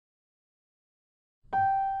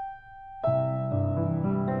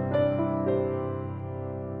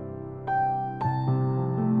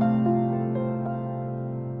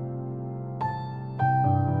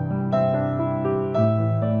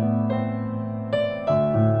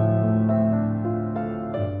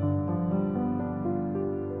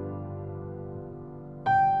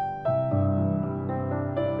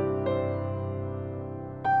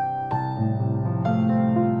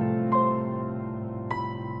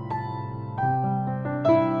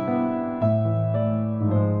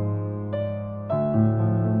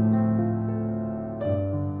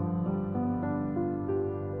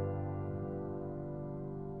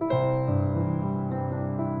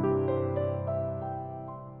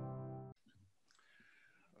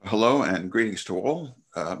Hello and greetings to all.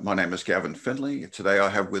 My name is Gavin Finley. Today I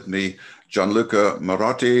have with me GianLuca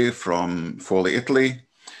Morotti from Forlì, Italy,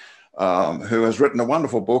 who has written a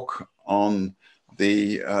wonderful book on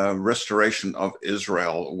the restoration of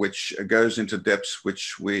Israel, which goes into depths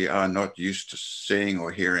which we are not used to seeing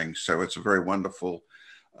or hearing. So it's a very wonderful,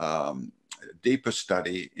 deeper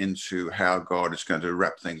study into how God is going to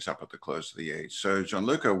wrap things up at the close of the age. So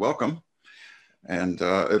GianLuca, welcome. And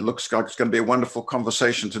it looks like it's going to be a wonderful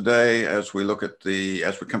conversation today as we look at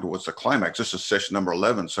as we come towards the climax. This is session number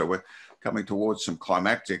 11. So we're coming towards some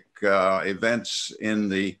climactic events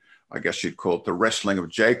in I guess you'd call it the wrestling of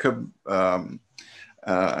Jacob,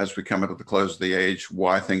 as we come into the close of the age,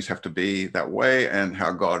 why things have to be that way and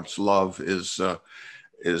how God's love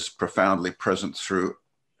is profoundly present through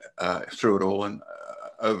it all, and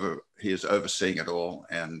he is overseeing it all,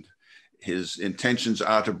 and his intentions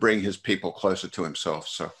are to bring his people closer to himself.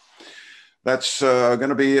 So that's going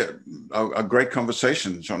to be a great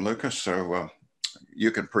conversation, GianLuca. So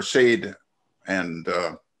you can proceed, and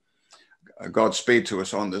Godspeed to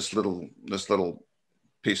us on this little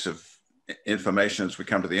piece of information as we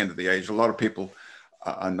come to the end of the age. A lot of people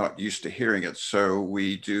are not used to hearing it, so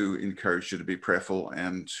we do encourage you to be prayerful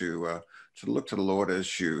and to look to the Lord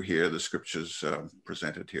as you hear the scriptures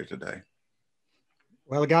presented here today.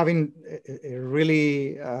 Well, Gavin, it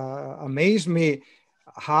really amazed me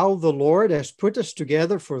how the Lord has put us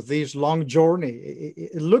together for this long journey.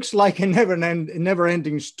 It looks like a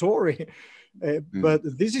never-ending story, but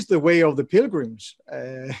this is the way of the pilgrims,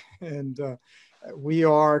 and we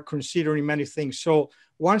are considering many things. So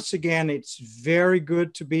once again, it's very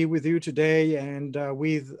good to be with you today and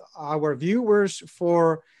with our viewers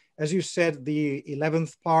for, as you said, the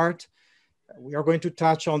 11th part. We are going to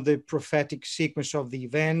touch on the prophetic sequence of the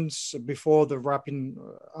events before the wrapping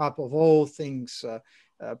up of all things,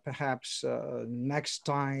 perhaps next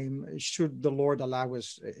time, should the Lord allow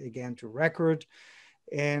us again to record.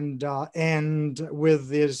 And with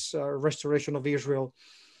this restoration of Israel,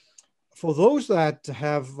 for those that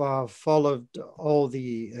have followed all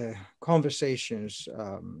the conversations,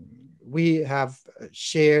 we have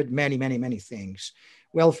shared many things.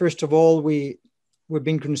 Well, first of all, we've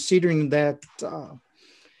been considering that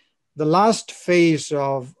the last phase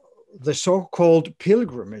of the so-called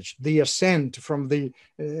pilgrimage, the ascent from the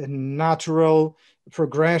natural,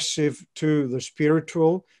 progressive to the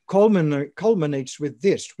spiritual, culminates with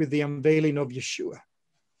the unveiling of Yeshua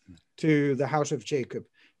to the house of Jacob.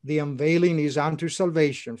 The unveiling is unto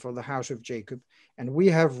salvation for the house of Jacob. And we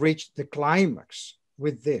have reached the climax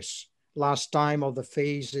with this last time of the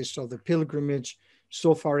phases of the pilgrimage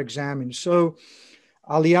so far examined. So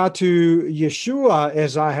Aliyah to Yeshua,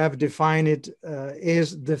 as I have defined it,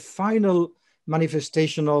 is the final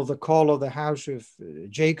manifestation of the call of the house of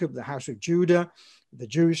Jacob, the house of Judah, the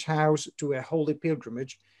Jewish house, to a holy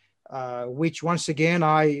pilgrimage, which once again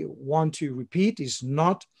I want to repeat is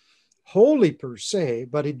not holy per se,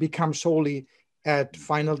 but it becomes holy at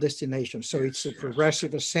final destination. So it's a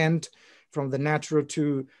progressive ascent from the natural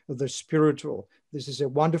to the spiritual. This is a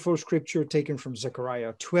wonderful scripture taken from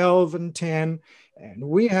Zechariah 12 and 10. And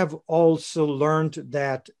we have also learned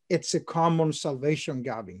that it's a common salvation,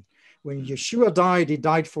 Gavin. When Yeshua died, he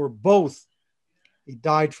died for both. He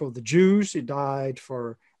died for the Jews, he died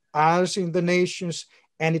for us in the nations,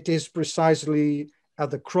 and it is precisely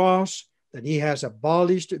at the cross that he has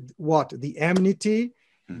abolished what? The enmity,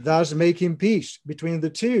 thus making peace between the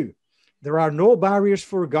two. There are no barriers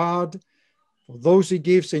for God. For those he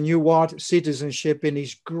gives a new what? Citizenship in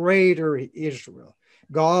his greater Israel.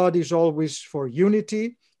 God is always for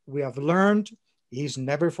unity. We have learned he's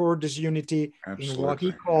never for disunity. Absolutely. In what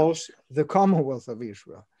he calls the Commonwealth of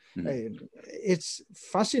Israel. It's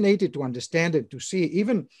fascinating to understand it, to see.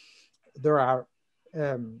 Even there are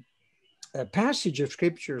a passage of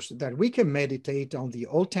scriptures that we can meditate on the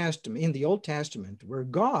Old Testament, in the Old Testament, where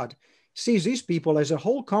God sees his people as a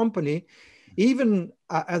whole company, even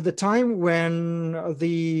at the time when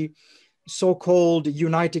the so-called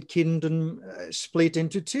United Kingdom split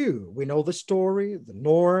into two. We know the story, the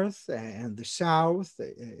North and the South,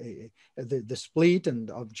 the split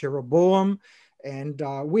of Jeroboam. And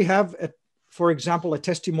we have, for example, a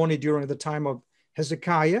testimony during the time of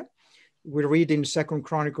Hezekiah. We read in 2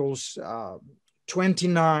 Chronicles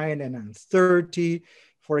 29 and 30.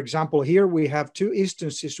 For example, here we have two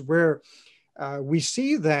instances where we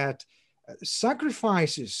see that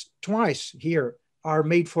sacrifices twice here are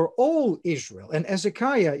made for all Israel. And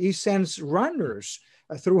Hezekiah, he sends runners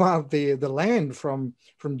throughout the land from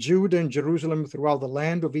Judah and Jerusalem, throughout the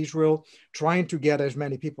land of Israel, trying to get as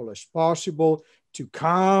many people as possible to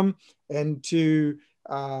come and to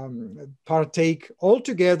partake all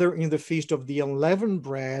together in the feast of the unleavened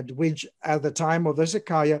bread, which at the time of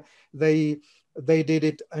Hezekiah, they did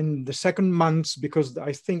it in the second month, because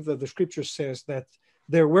I think that the scripture says that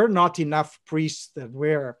there were not enough priests that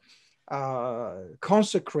were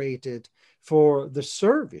consecrated for the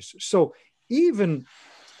service. So even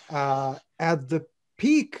at the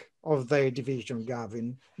peak of their division,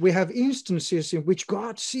 Gavin, we have instances in which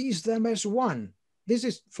God sees them as one. This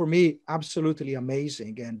is, for me, absolutely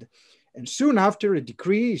amazing. And soon after, a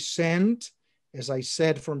decree is sent, as I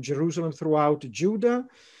said, from Jerusalem throughout Judah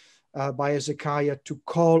by Hezekiah to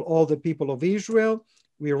call all the people of Israel.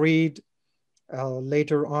 We read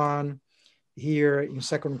later on here in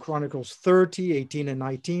 2 Chronicles 30, 18 and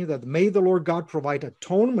 19, that may the Lord God provide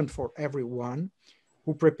atonement for everyone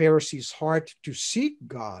who prepares his heart to seek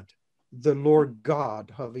God, the Lord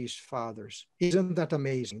God of his fathers. Isn't that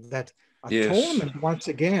amazing? That atonement, yes, once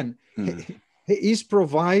again, is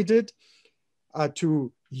provided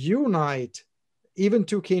to unite even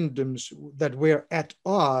two kingdoms that were at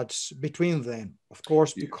odds between them, of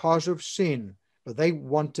course, because of sin. But they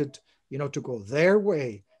wanted, to go their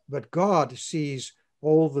way. But God sees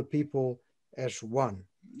all the people as one.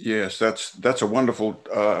 Yes, that's a wonderful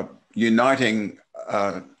uniting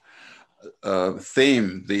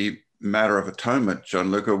theme, the matter of atonement,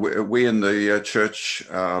 GianLuca. We in the church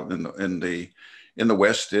in the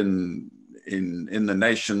West, in the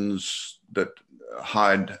nations that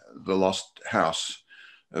hide the lost house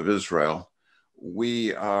of Israel,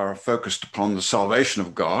 we are focused upon the salvation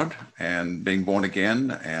of God and being born again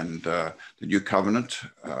and the new covenant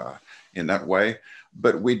in that way.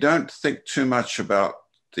 But we don't think too much about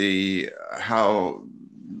how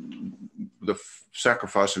the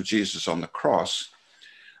sacrifice of Jesus on the cross,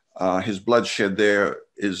 his blood shed there,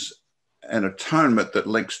 is an atonement that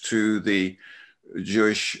links to the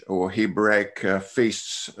Jewish or Hebraic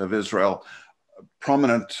feasts of Israel,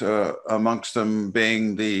 prominent amongst them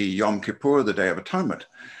being the Yom Kippur, the Day of Atonement.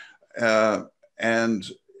 And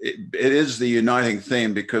it is the uniting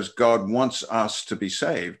theme because God wants us to be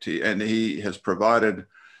saved, and he has provided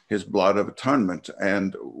his blood of atonement.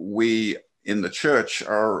 And we in the church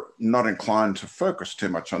are not inclined to focus too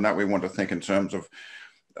much on that. We want to think in terms of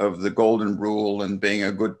the golden rule and being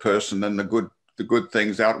a good person and the good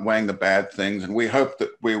things outweighing the bad things. And we hope that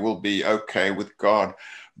we will be okay with God.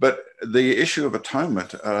 But the issue of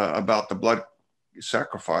atonement, about the blood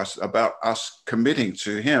sacrifice, about us committing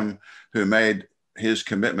to him who made his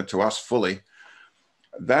commitment to us fully,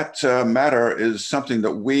 that matter is something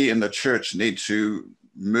that we in the church need to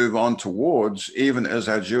move on towards, even as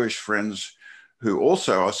our Jewish friends who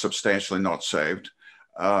also are substantially not saved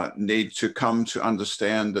need to come to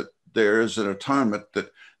understand that there is an atonement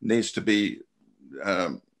that needs to be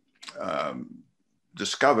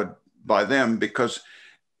discovered by them, because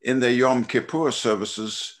in their Yom Kippur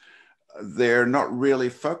services, they're not really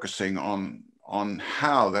focusing on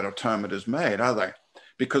how that atonement is made, are they?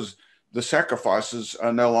 Because the sacrifices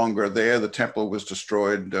are no longer there. The temple was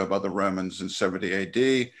destroyed by the Romans in 70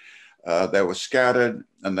 AD. They were scattered,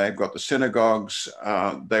 and they've got the synagogues.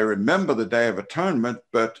 They remember the Day of Atonement,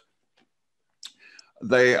 but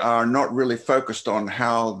they are not really focused on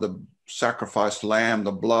how the sacrificed lamb,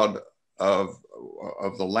 the blood of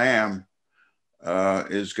the lamb,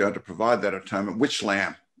 is going to provide that atonement. Which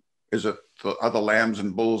lamb? Is it the other lambs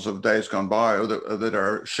and bulls of days gone by that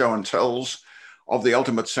are show and tells of the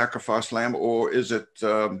ultimate sacrifice lamb, or is it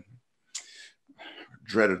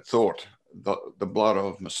dreaded thought, the blood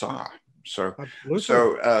of Messiah? So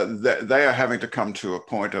they are having to come to a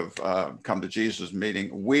point of come to Jesus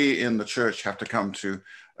meeting. We in the church have to come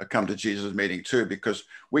to Jesus meeting too, because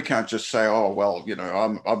we can't just say, oh well,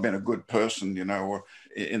 I've been a good person, or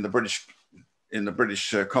in the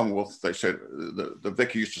British Commonwealth, they said, the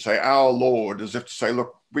vicar used to say, our Lord, as if to say,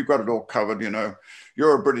 look, we've got it all covered,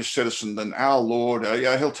 you're a British citizen, then our Lord,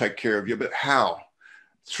 yeah, he'll take care of you. But how?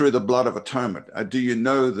 Through the blood of atonement. Do you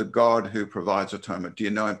know the God who provides atonement? Do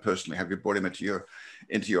you know him personally? Have you brought him into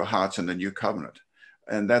your hearts in the new covenant?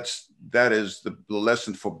 And that is the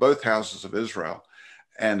lesson for both houses of Israel.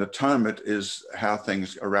 And atonement is how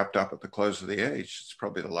things are wrapped up at the close of the age. It's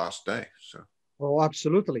probably the last day. So. Oh,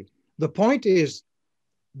 absolutely. The point is,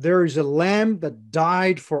 there is a lamb that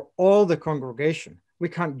died for all the congregation. We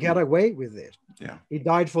can't get away with it. Yeah. He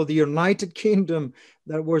died for the United Kingdom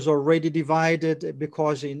that was already divided,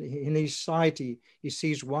 because in his sight he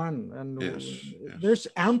sees one. And yes. There's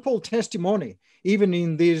ample testimony, even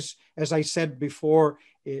in this, as I said before,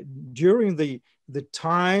 during the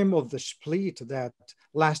time of the split, that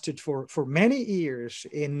lasted for many years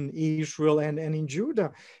in Israel and in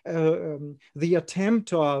Judah. The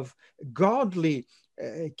attempt of godly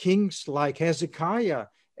kings like Hezekiah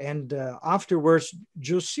and afterwards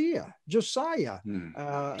Josiah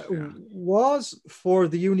was for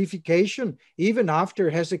the unification, even after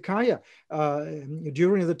Hezekiah,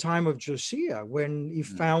 during the time of Josiah, when he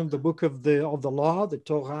found the book of the law, the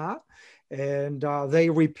Torah, and they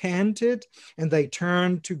repented and they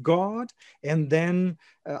turned to God, and then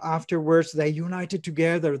afterwards they united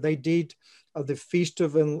together. They did the Feast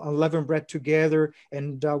of Unleavened Bread together,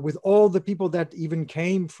 and with all the people that even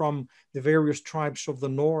came from the various tribes of the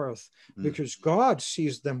north, because God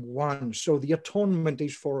sees them one. So the atonement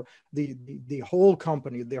is for the whole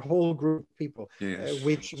company, the whole group of people,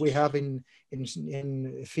 which we have in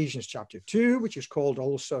Ephesians chapter 2, which is called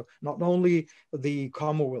also not only the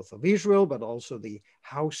Commonwealth of Israel, but also the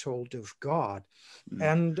household of God.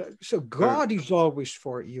 And so God is always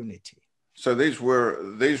for unity. So these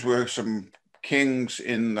were some kings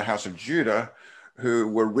in the house of Judah who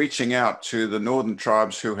were reaching out to the northern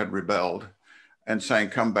tribes who had rebelled and saying,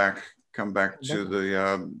 come back to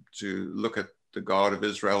the to look at the God of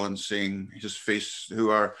Israel and seeing his feasts,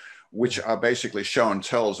 which are basically show and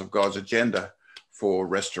tells of God's agenda for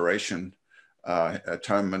restoration,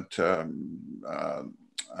 atonement.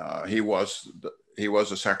 He was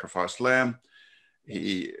a sacrificed lamb.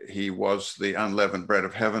 He was the unleavened bread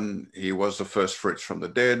of heaven. He was the first fruits from the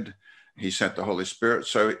dead. He sent the Holy Spirit.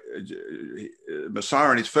 So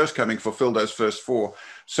Messiah in his first coming fulfilled those first four.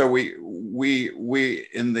 So we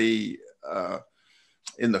in the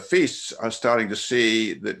feasts are starting to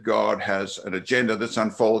see that God has an agenda that's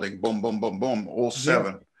unfolding. Boom, boom, boom, boom. All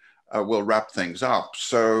seven will wrap things up.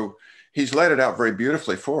 So he's laid it out very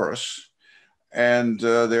beautifully for us. And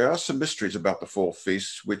there are some mysteries about the fall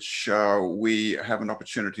feasts, which we have an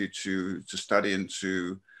opportunity to study and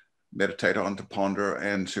to meditate on, to ponder,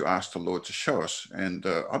 and to ask the Lord to show us. And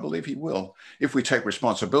I believe he will, if we take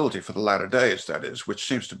responsibility for the latter days, that is, which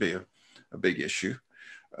seems to be a big issue,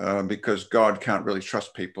 because God can't really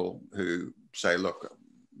trust people who say, look,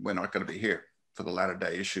 we're not going to be here for the latter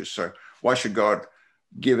day issues. So why should God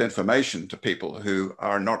give information to people who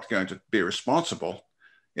are not going to be responsible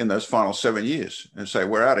in those final 7 years and say,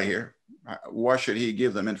 we're out of here? Why should he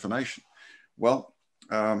give them information? Well,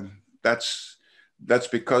 that's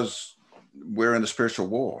because we're in a spiritual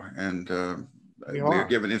war, and we're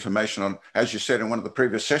given information on, as you said in one of the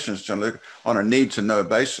previous sessions, GianLuca, on a need to know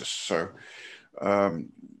basis. So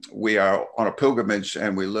we are on a pilgrimage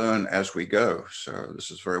and we learn as we go. So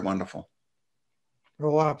this is very wonderful.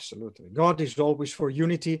 Oh, absolutely. God is always for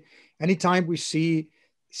unity. Anytime we see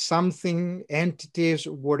something, entities,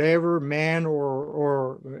 whatever, man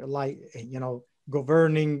or like,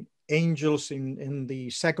 governing angels in the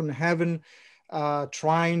second heaven,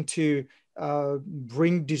 trying to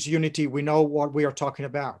bring disunity, we know what we are talking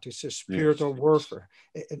about. It's a spiritual warfare.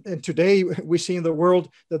 And today we see in the world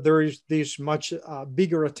that there is this much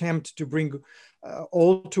bigger attempt to bring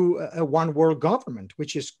all to a one world government,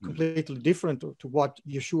 which is completely different to what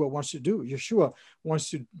Yeshua wants to do. Yeshua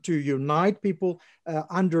wants to unite people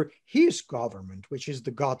under his government, which is the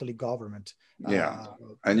godly government.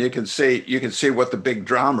 And you can see what the big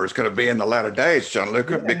drama is going to be in the latter days,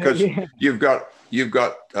 GianLuca, because you've got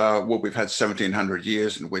what we've had 1700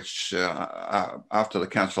 years in which after the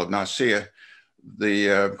Council of Nicaea,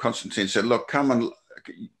 the Constantine said, look,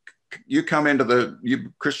 you come into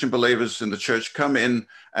you Christian believers in the church, come in,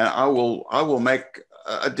 and I will make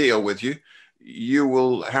a deal with you. You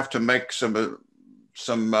will have to make some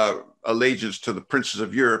allegiance to the princes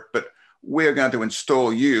of Europe, but we're going to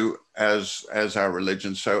install you as our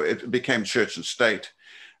religion. So it became church and state.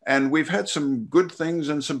 And we've had some good things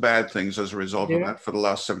and some bad things as a result of that for the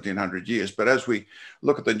last 1700 years. But as we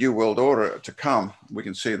look at the New World Order to come, we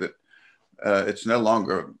can see that it's no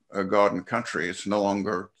longer a God and country. It's no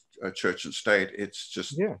longer a church and state. It's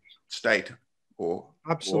just state or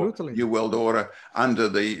New World Order under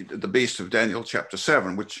the beast of Daniel chapter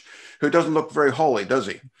 7, who doesn't look very holy, does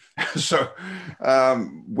he? So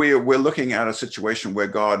we're looking at a situation where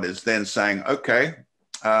God is then saying, okay,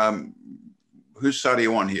 whose side are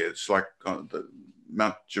you on here? It's like the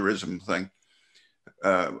Mount Gerizim thing.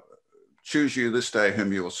 Choose you this day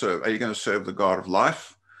whom you will serve. Are you going to serve the God of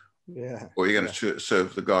life? Or are you going to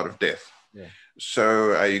serve the God of death?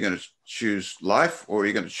 So are you going to choose life, or are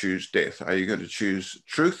you going to choose death? Are you going to choose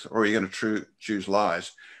truth, or are you going to choose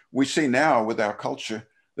lies? We see now with our culture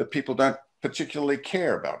that people don't particularly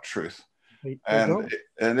care about truth.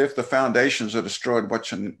 And if the foundations are destroyed, what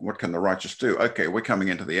can the righteous do? Okay, we're coming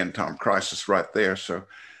into the end time crisis right there. So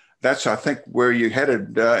that's, I think, where you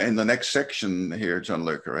headed in the next section here,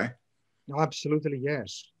 Gianluca, eh? Absolutely,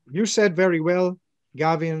 yes. You said very well,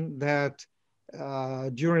 Gavin, that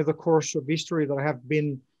during the course of history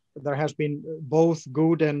there has been both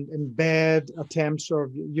good and bad attempts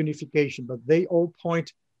of unification, but they all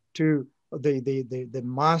point to the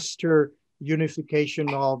master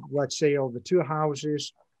unification of, let's say, of the two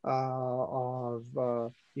houses, of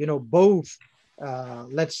both,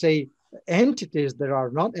 let's say, entities that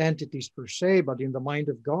are not entities per se, but in the mind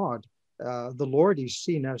of God. The Lord is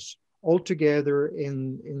seen as altogether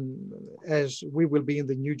in as we will be in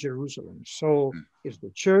the New Jerusalem. So is the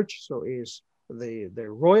church, so is the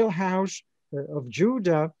royal house of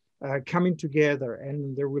Judah coming together,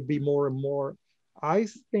 and there will be more and more. I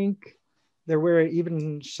think there were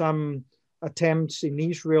even some attempts in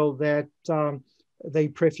Israel that they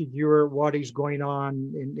prefigure what is going on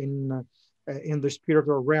in the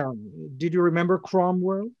spiritual realm. Did you remember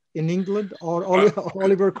Cromwell in England, or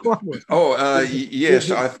Oliver Cromwell? Oh,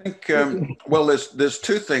 yes, I think, well, there's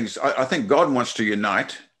two things. I think God wants to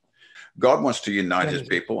unite. God wants to unite his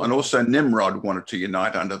people, and also Nimrod wanted to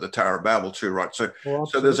unite under the Tower of Babel too, right? So,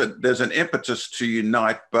 so there's an impetus to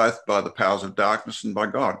unite both by the powers of darkness and by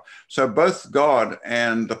God. So both God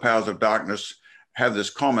and the powers of darkness have this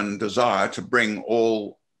common desire to bring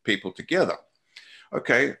all people together.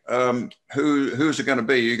 Okay, who's it going to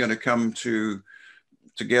be? You're going to come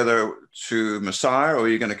together to Messiah, or are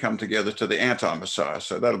you going to come together to the anti-Messiah?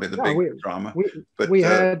 So that'll be the big drama. We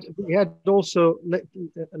had also,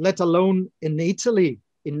 let alone in Italy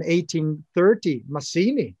in 1830,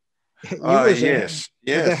 Mazzini. He was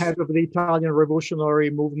the head of the Italian revolutionary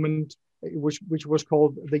movement, which was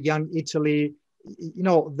called the Young Italy. You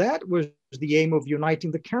know, that was the aim of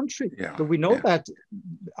uniting the country. Yeah, but we know that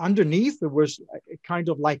underneath there was a kind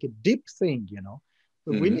of like a deep thing, you know.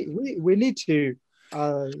 But we need to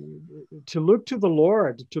look to the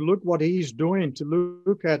Lord, to look what he's doing, to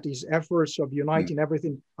look at his efforts of uniting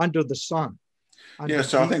everything under the sun.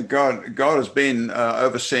 So I think God has been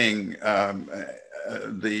overseeing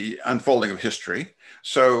the unfolding of history.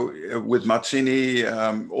 So with Mazzini,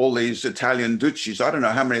 all these Italian duchies, I don't know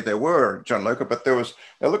how many there were, Gianluca, but they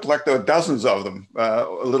looked like there were dozens of them,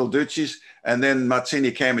 little duchies. And then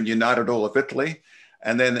Mazzini came and united all of Italy.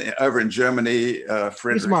 And then over in Germany,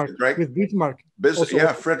 Frederick the Great. With Bismarck.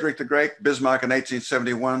 Frederick the Great, Bismarck in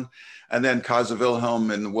 1871, and then Kaiser Wilhelm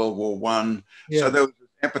in World War I. So there was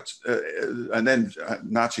and then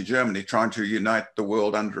Nazi Germany trying to unite the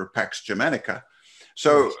world under Pax Germanica.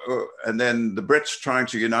 So, and then the Brits trying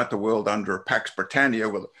to unite the world under Pax Britannia.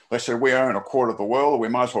 They said, we own a quarter of the world, we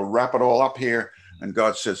might as well wrap it all up here. And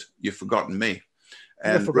God says, you've forgotten me.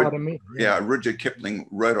 And Rudyard Kipling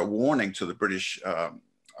wrote a warning to the British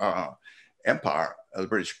Empire, the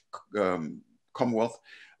British Commonwealth,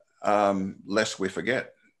 lest we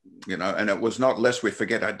forget, you know, and it was not lest we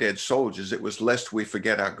forget our dead soldiers, it was lest we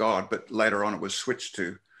forget our God, but later on it was switched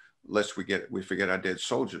to lest we forget our dead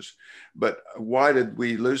soldiers. But why did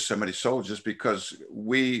we lose so many soldiers? Because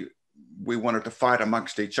we wanted to fight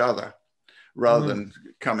amongst each other rather than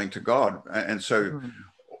coming to God. And so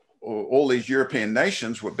all these European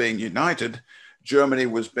nations were being united. Germany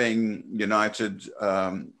was being united,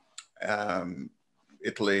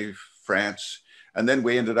 Italy, France, and then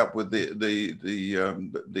we ended up with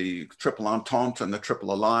the Triple Entente and the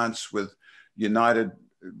Triple Alliance, with united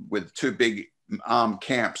with two big armed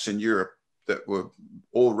camps in Europe that were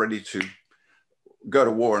all ready to go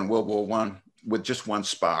to war in World War I with just one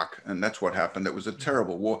spark, and that's what happened. It was a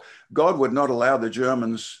terrible war. God would not allow the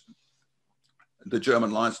German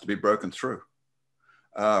lines to be broken through.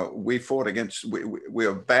 We fought against, we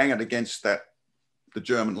were banging against the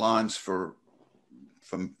German lines from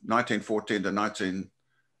 1914 to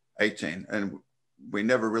 1918, and we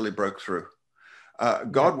never really broke through.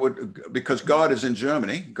 God would, because God is in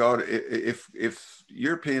Germany. God, if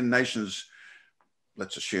European nations,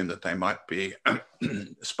 let's assume that they might be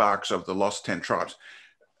sparks of the lost 10 tribes,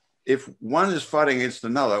 if one is fighting against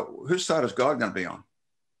another, whose side is God going to be on?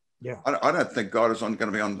 Yeah, I don't think God is going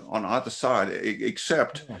to be on either side,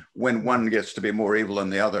 except when one gets to be more evil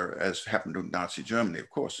than the other, as happened to Nazi Germany,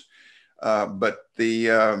 of course. But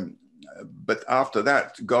after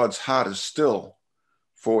that, God's heart is still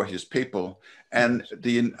for his people. And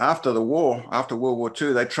after World War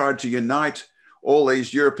II, they tried to unite all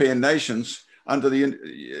these European nations under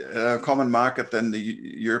the common market and the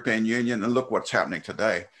European Union. And look what's happening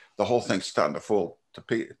today. The whole thing's starting to fall to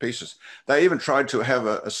pieces. They even tried to have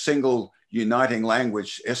a single uniting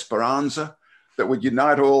language, Esperanza, that would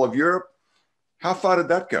unite all of Europe. How far did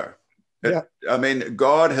that go? I mean,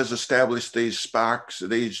 God has established these sparks,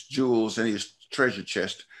 these jewels in his treasure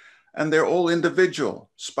chest and they're all individual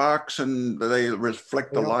sparks, and they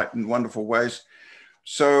reflect the light in wonderful ways.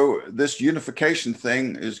 So this unification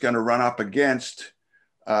thing is going to run up against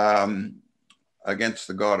the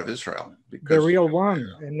God of Israel, because the real one.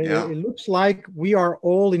 And it looks like we are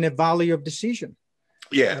all in a valley of decision.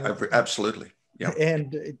 Yeah, absolutely. Yeah.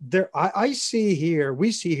 And we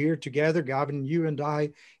see here together, Gavin, you and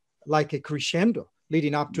I, like a crescendo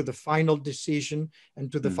leading up to the final decision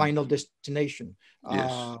and to the final destination.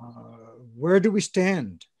 Yes. Where do we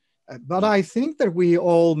stand? But I think that we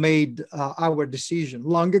all made our decision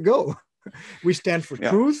long ago. We stand for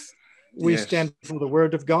truth. We stand for the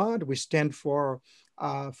word of God. We stand for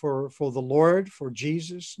the Lord, for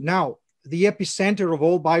Jesus. Now, the epicenter of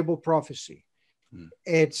all Bible prophecy,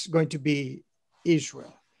 it's going to be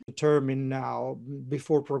Israel. Determined now,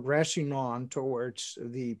 before progressing on towards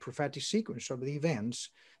the prophetic sequence of the events,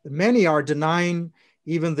 many are denying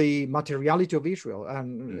even the materiality of Israel.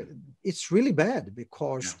 And it's really bad,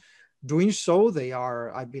 because doing so, they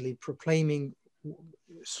are, I believe, proclaiming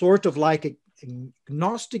sort of like a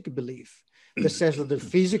Gnostic belief that says that the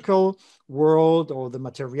physical world or the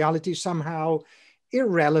materiality is somehow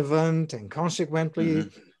irrelevant, and consequently,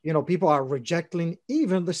 people are rejecting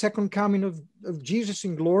even the second coming of Jesus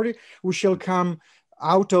in glory, who shall come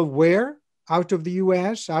out of where? Out of the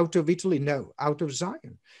US, out of Italy? No, out of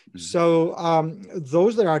Zion. So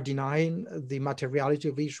those that are denying the materiality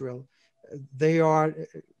of Israel, they are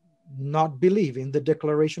not believing the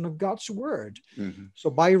declaration of God's word. So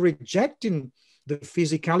by rejecting the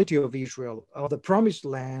physicality of Israel, of the promised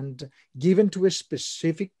land given to a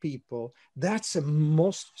specific people, that's a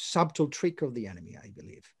most subtle trick of the enemy, I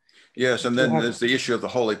believe. Yes, and then there's the issue of the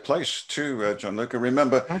holy place too, Gianluca.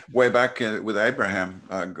 Remember way back with Abraham,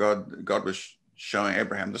 God was showing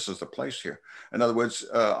Abraham, this is the place here. In other words,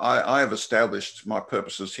 I have established my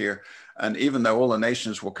purposes here, and even though all the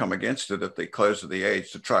nations will come against it at the close of the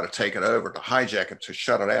age to try to take it over, to hijack it, to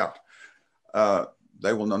shut it out,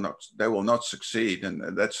 they will not succeed.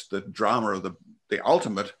 And that's the drama of the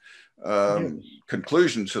ultimate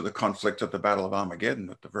conclusion to the conflict at the Battle of Armageddon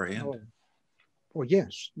at the very end. Oh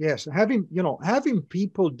yes. Having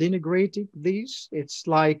people denigrating these, it's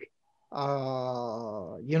like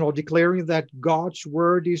declaring that God's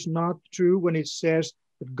word is not true when it says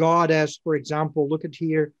that God has, for example, look at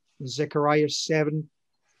here in Zechariah 7.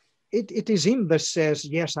 It is him that says,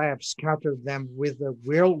 yes, I have scattered them with a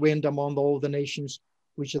whirlwind among all the nations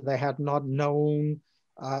which they had not known.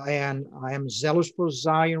 And I am zealous for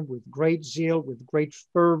Zion with great zeal, with great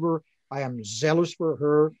fervor. I am zealous for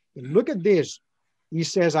her. And look at this. He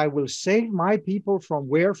says, I will save my people from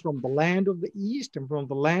where? From the land of the east and from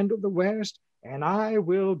the land of the west. And I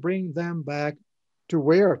will bring them back to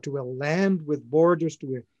where? To a land with borders,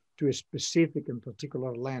 to a specific and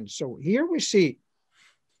particular land. So here we see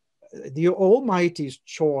the Almighty's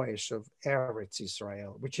choice of Eretz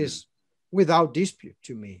Israel, which is without dispute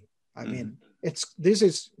to me. I mean, this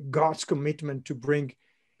is God's commitment to bring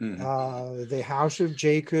the house of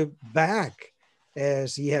Jacob back,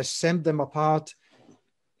 as he has sent them apart,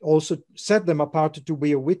 also set them apart to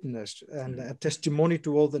be a witness and a testimony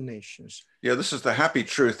to all the nations. Yeah, this is the happy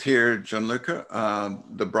truth here, Gianluca,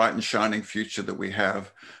 the bright and shining future that we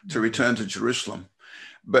have to return to Jerusalem.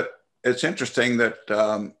 But it's interesting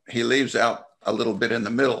that he leaves out a little bit in the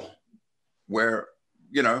middle where,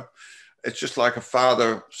 it's just like a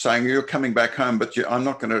father saying, you're coming back home, but I'm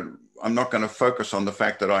not going to focus on the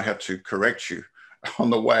fact that I had to correct you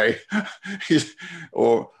on the way,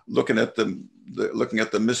 or looking at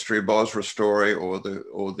the mystery of Bosra story, or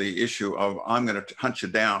the issue of I'm going to hunt you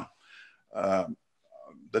down.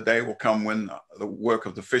 The day will come when the work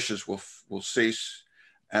of the fishers will cease,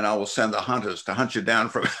 and I will send the hunters to hunt you down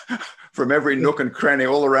from every nook and cranny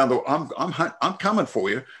all around the. I'm coming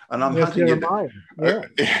for you, and I'm hunting you down.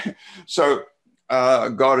 Yeah. So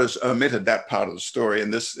God has omitted that part of the story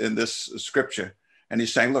in this scripture, and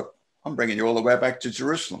He's saying, look, I'm bringing you all the way back to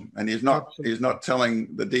Jerusalem. And he's not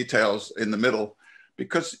telling the details in the middle,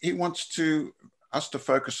 because he wants us to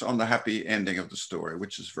focus on the happy ending of the story,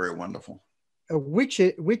 which is very wonderful. Which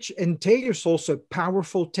entails also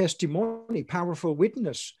powerful testimony, powerful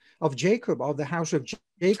witness of Jacob, of the house of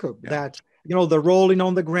Jacob, that, the rolling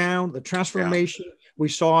on the ground, the transformation, we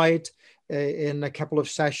saw it in a couple of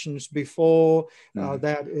sessions before,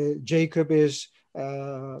 that Jacob is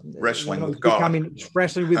wrestling with God.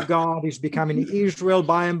 Wrestling with God. He's becoming Israel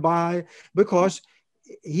by and by, because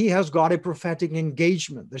he has got a prophetic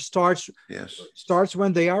engagement that starts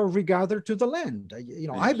when they are regathered to the land.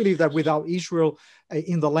 I believe that without Israel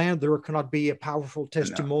in the land, there cannot be a powerful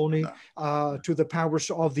testimony to the powers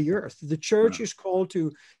of the earth. The church is called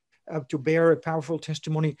to to bear a powerful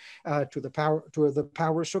testimony to the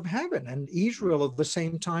powers of heaven. And Israel at the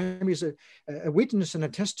same time is a witness and a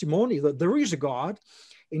testimony that there is a God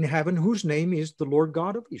in heaven whose name is the Lord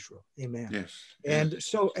God of Israel. Amen. Yes. And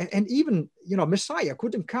so, and even, Messiah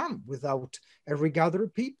couldn't come without a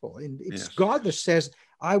regathered people. And it's God that says,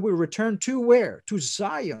 I will return to where? To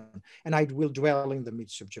Zion, and I will dwell in the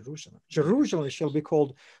midst of Jerusalem. Jerusalem shall be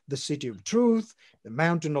called the city of truth, the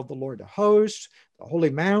mountain of the Lord of hosts, the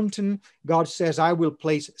holy mountain. God says, I will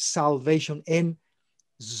place salvation in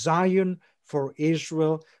Zion for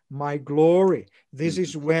Israel, my glory. This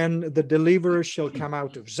is when the deliverer shall come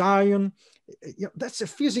out of Zion. That's the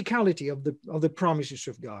physicality of the promises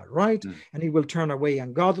of God, right? And he will turn away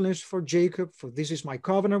ungodliness for Jacob, for this is my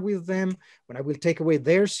covenant with them, when I will take away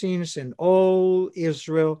their sins, and all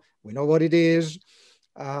Israel, we know what it is,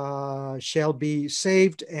 shall be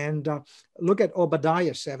saved. And look at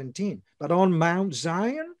Obadiah 17. But on Mount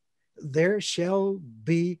Zion, there shall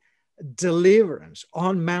be deliverance.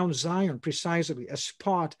 On Mount Zion, precisely, a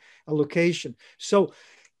spot, a location. So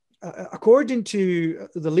according to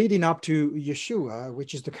the leading up to Yeshua,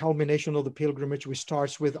 which is the culmination of the pilgrimage, which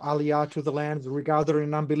starts with Aliyah to the land, the regathering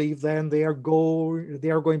in unbelief, then they are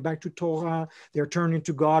going back to Torah, they are turning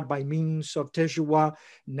to God by means of Teshuvah.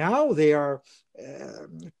 Now they are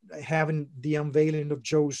having the unveiling of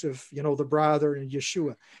Joseph, the brother, and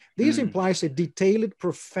Yeshua. This implies a detailed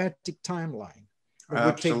prophetic timeline that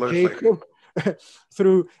would take Jacob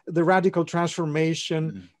through the radical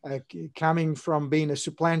transformation, coming from being a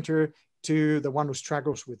supplanter to the one who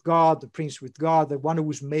struggles with God, the prince with God, the one who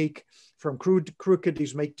was made from crooked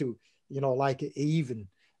is made to, like even.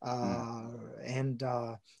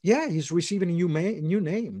 He's receiving a new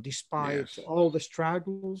name despite all the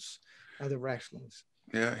struggles and the wrestlings.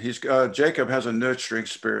 Yeah, Jacob has a nurturing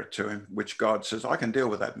spirit to him, which God says, I can deal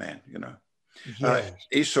with that man, Yes.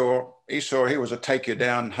 Esau, he was a take you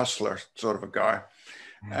down hustler sort of a guy.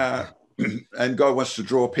 And God wants to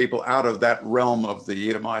draw people out of that realm of the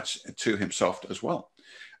Edomites to himself as well.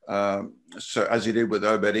 So as he did with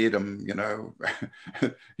Obed-Edom,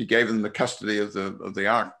 he gave them the custody of the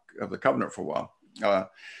Ark of the Covenant for a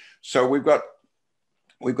while. So we've got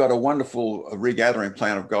a wonderful regathering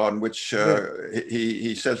plan of God in which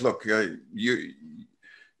he says, look,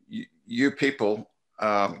 you people,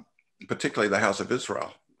 particularly the house of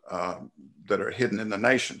Israel, that are hidden in the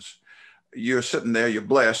nations, you're sitting there, you're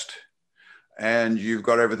blessed, and you've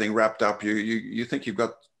got everything wrapped up. You think you've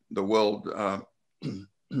got the world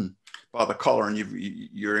by the collar, and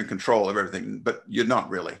you're in control of everything, but you're not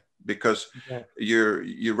really, because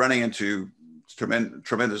you're running into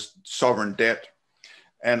tremendous sovereign debt.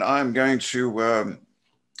 And I'm going to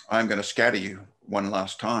scatter you one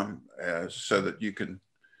last time, so that you can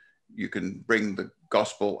bring the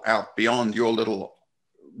gospel out beyond your little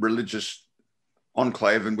religious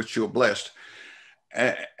enclave in which you're blessed,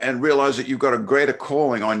 and realize that you've got a greater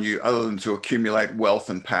calling on you other than to accumulate wealth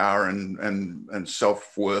and power and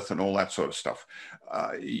self-worth and all that sort of stuff.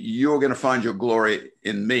 You're going to find your glory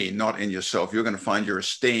in me, not in yourself. You're going to find your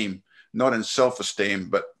esteem, not in self-esteem,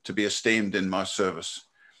 but to be esteemed in my service,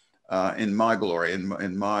 in my glory,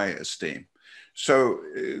 in my esteem. So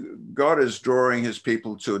God is drawing his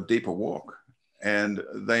people to a deeper walk, and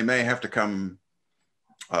they may have to come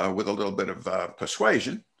with a little bit of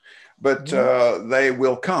persuasion, but they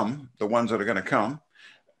will come, the ones that are going to come,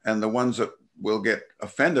 and the ones that will get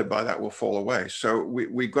offended by that will fall away. So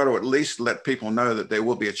we've got to at least let people know that there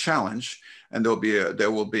will be a challenge, and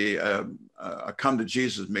there will be a come to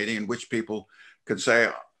Jesus meeting in which people could say,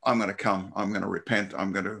 I'm going to come, I'm going to repent,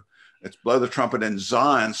 let's blow the trumpet in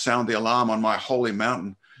Zion, sound the alarm on my holy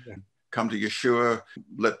mountain. Come to Yeshua,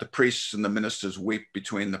 let the priests and the ministers weep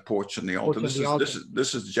between the porch and the altar.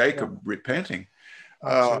 This is Jacob repenting.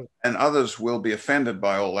 And others will be offended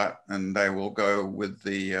by all that, and they will go with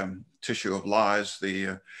the tissue of lies,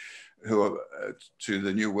 who are to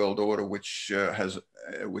the New World Order, which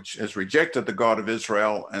has rejected the God of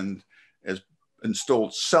Israel and has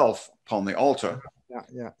installed self upon the altar.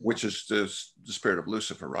 Which is the spirit of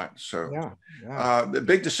Lucifer, right? So the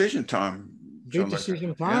big decision time. Big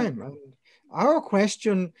decision time. Our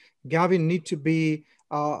question, Gavin, need to be,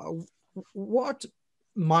 what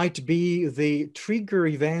might be the trigger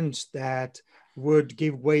events that would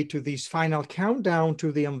give way to this final countdown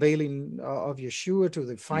to the unveiling of Yeshua, to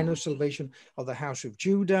the final salvation of the house of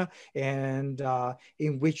Judah, and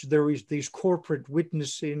in which there is this corporate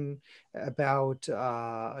witnessing about,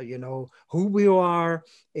 who we are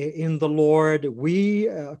in the Lord. We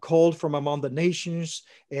called from among the nations,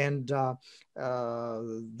 and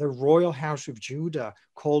the royal house of Judah,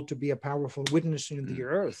 called to be a powerful witness in the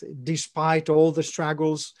earth, despite all the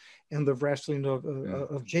struggles and the wrestling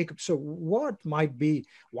of Jacob. So what might be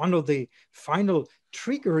one of the final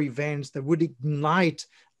trigger events that would ignite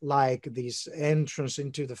like this entrance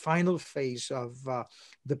into the final phase of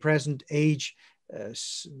the present age,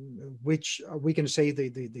 which we can say the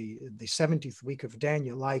 70th week of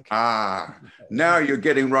Daniel? Like, now you're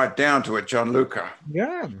getting right down to it, Gianluca.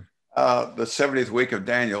 Yeah. The 70th week of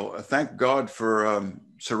Daniel. Thank God for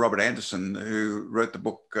Sir Robert Anderson, who wrote the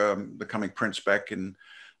book The Coming Prince back in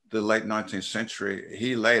the late 19th century.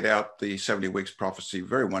 He laid out the 70 weeks prophecy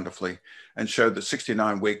very wonderfully and showed that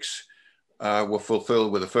 69 weeks were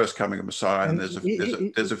fulfilled with the first coming of Messiah. And there's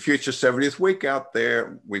a future 70th week out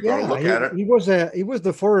there. We've got to look at it. He was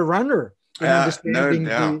the forerunner in understanding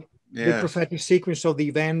the prophetic sequence of the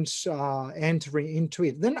events entering into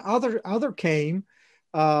it. Then other came.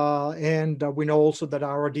 And we know also that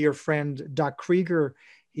our dear friend Doug Krieger,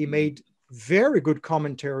 he made very good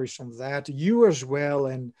commentaries on that. You as well,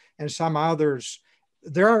 and some others.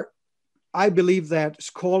 I believe that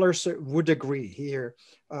scholars would agree here.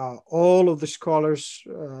 All of the scholars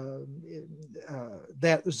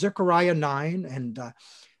that Zechariah 9 and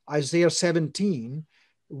Isaiah 17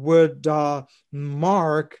 would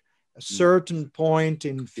mark a certain point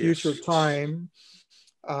in future time,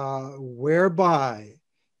 whereby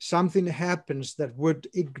something happens that would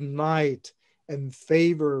ignite and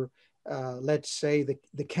favor, let's say,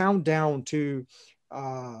 the countdown to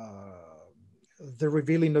the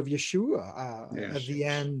revealing of Yeshua at the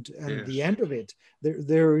end, and the end of it.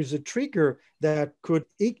 There is a trigger that could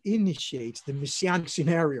initiate the messianic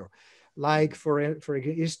scenario, like for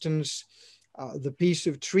instance, the peace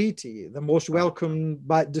of treaty, the most welcome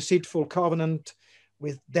but deceitful covenant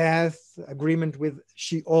with death, agreement with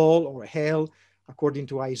Sheol or hell, according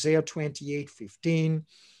to Isaiah 28:15.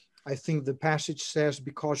 I think the passage says,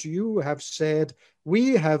 because you have said,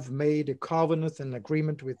 we have made a covenant and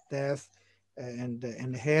agreement with death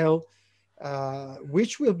and hell,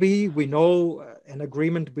 which will be, we know, an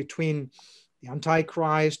agreement between the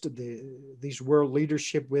Antichrist, this world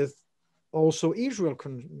leadership, with also Israel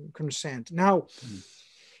consent. Now,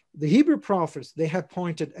 the Hebrew prophets, they have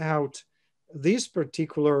pointed out this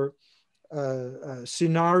particular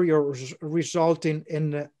scenario resulting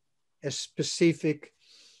in a specific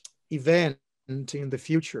event in the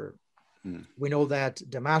future. We know that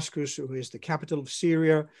Damascus, who is the capital of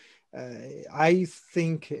Syria, I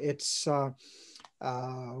think it's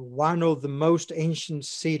one of the most ancient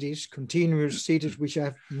cities, continuous cities, which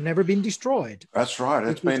have never been destroyed. That's right.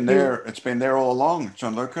 It's been there all along,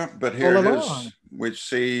 Gianluca. But here it is. We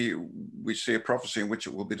see a prophecy in which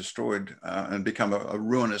it will be destroyed and become a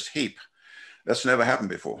ruinous heap. That's never happened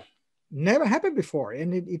before. Never happened before.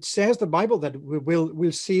 And it says, the Bible, that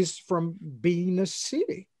we'll cease from being a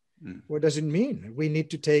city. What does it mean? We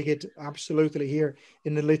need to take it absolutely here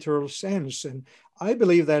in the literal sense. And I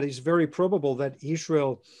believe that it's very probable that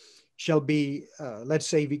Israel shall be, let's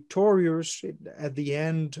say, victorious at the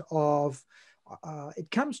end of,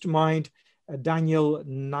 it comes to mind, Daniel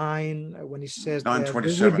 9, when he says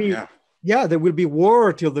 9:27, there will be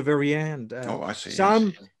war till the very end. I see.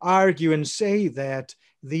 Some argue and say that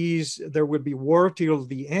there will be war till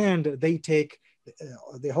the end. They take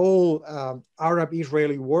the whole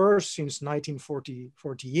Arab-Israeli war since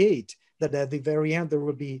 1948, that at the very end there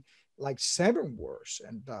will be like 7 wars.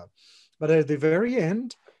 But at the very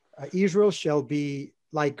end, Israel shall be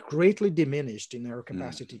like greatly diminished in their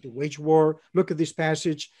capacity to wage war. Look at this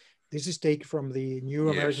passage. This is taken from the New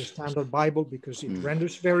American Standard Bible, because it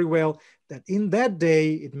renders very well that in that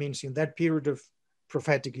day, it means in that period of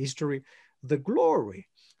prophetic history, the glory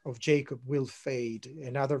of Jacob will fade.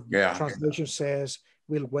 Another translation says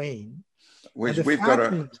will wane. We've got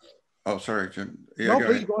a... Oh, sorry, Jim. No,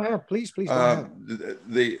 please go ahead. Please go ahead.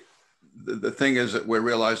 The thing is that we're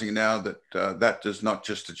realizing now that that is not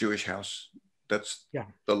just a Jewish house. That's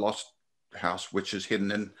the lost house, which is hidden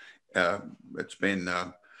in... it's been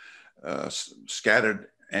scattered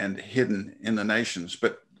and hidden in the nations,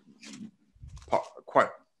 but quite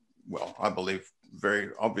well, I believe, very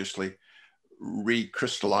obviously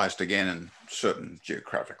recrystallized again in certain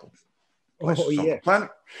geographical places on the planet,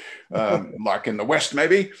 like in the West,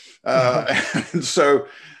 maybe. And so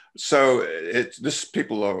this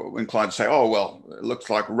people are inclined to say, oh, well, it looks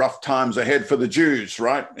like rough times ahead for the Jews,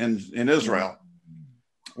 right, in Israel.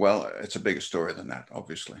 Well, it's a bigger story than that,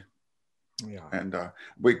 obviously. And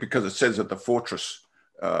because it says that the fortress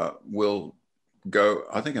will go,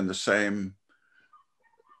 I think, in the same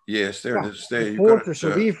Yes, there it is. There The you've got fortress it.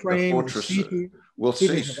 of The Ephraim, the fortress city, will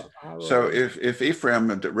cities of cease. So Aror. if Ephraim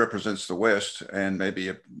represents the West and maybe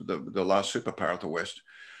the last superpower of the West,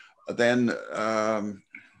 then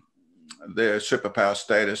their superpower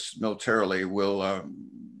status militarily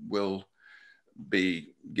will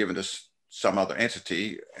be given to some other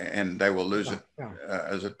entity, and they will lose Yeah, it yeah,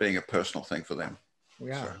 as it being a personal thing for them.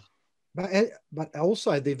 yeah. So But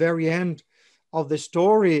also at the very end of the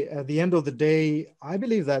story, at the end of the day, I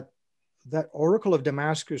believe that that oracle of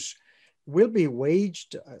Damascus will be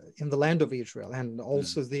waged in the land of Israel, and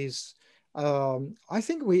also these. I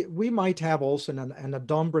think we might have also an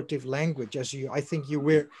adumbrative language, as I think you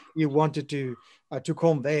wanted to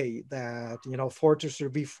convey that, fortress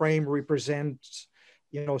of Ephraim represents,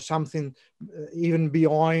 something even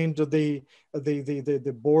beyond the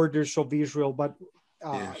borders of Israel. But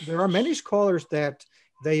yes. there are many scholars that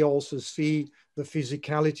they also see the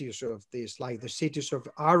physicalities of this, like the cities of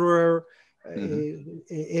Aroer.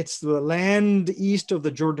 It's the land east of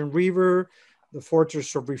the Jordan River. The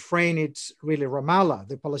fortress of Refrain, it's really Ramallah,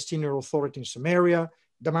 the Palestinian Authority in Samaria.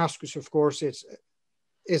 Damascus, of course, is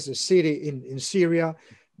a city in Syria.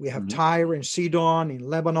 We have Tyre and Sidon in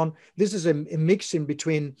Lebanon. This is a mixing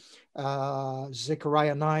between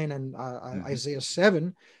Zechariah 9 and Isaiah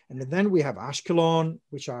 7. And then we have Ashkelon,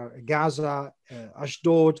 which are Gaza,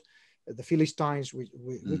 Ashdod, the Philistines,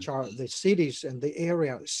 which are the cities and the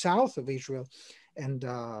area south of Israel, and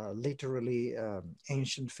literally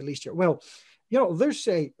ancient Philistia. Well, there's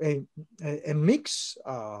a mix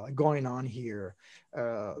going on here.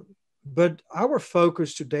 But our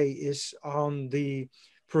focus today is on the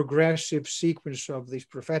progressive sequence of these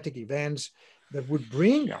prophetic events that would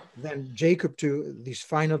bring then Jacob to these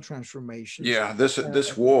final transformations. Yeah, this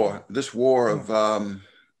war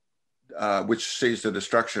of which sees the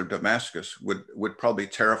destruction of Damascus would probably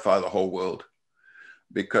terrify the whole world,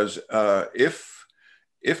 because if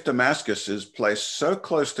Damascus is placed so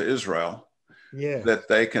close to Israel that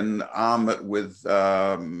they can arm it with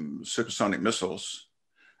supersonic missiles,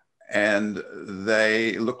 and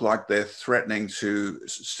they look like they're threatening to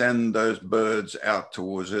send those birds out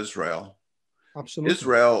towards Israel. Absolutely.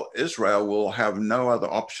 Israel will have no other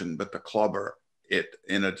option but to clobber it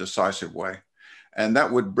in a decisive way. And that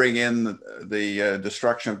would bring in the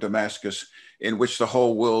destruction of Damascus, in which the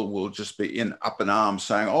whole world will just be up in arms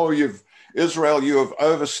saying, oh, Israel, you have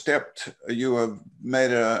overstepped, you have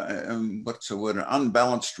made what's the word, an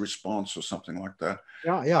unbalanced response or something like that.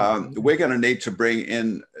 We're going to need to bring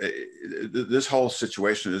in, this whole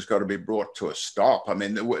situation has got to be brought to a stop. I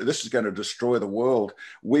mean, this is going to destroy the world.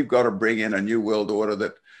 We've got to bring in a new world order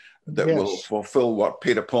that will fulfill what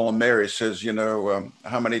Peter, Paul, and Mary says,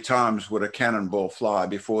 how many times would a cannonball fly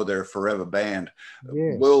before they're forever banned?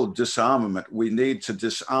 World disarmament. We need to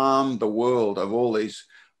disarm the world of all these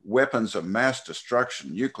weapons of mass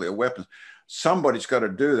destruction, nuclear weapons. Somebody's got to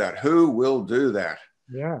do that. Who will do that?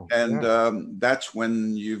 That's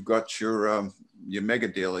when you've got your mega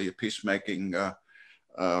dealer, your peacemaking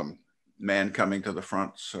man coming to the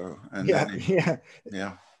front. So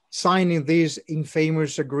signing these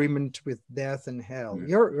infamous agreement with death and hell.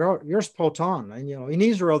 You're spot on. And in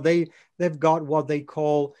Israel they've got what they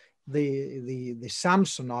call the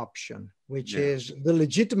Samson option, which is the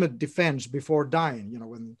legitimate defense before dying.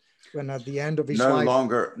 When at the end of his life,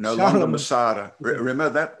 no longer Masada. Remember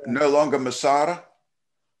that? No longer Masada.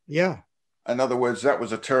 In other words, that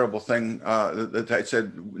was a terrible thing that they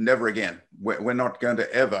said, never again. We're not going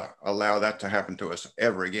to ever allow that to happen to us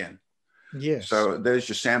ever again. So there's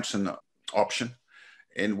your Samson option,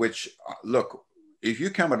 in which, look, if you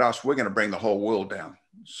come at us, we're going to bring the whole world down.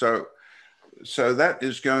 So that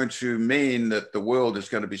is going to mean that the world is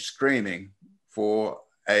going to be screaming for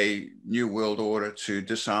a new world order to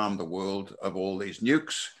disarm the world of all these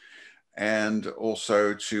nukes, and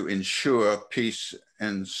also to ensure peace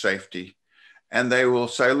and safety. And they will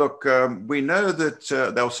say, look, we know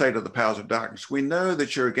that, they'll say to the powers of darkness, we know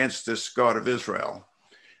that you're against this God of Israel,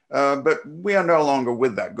 but we are no longer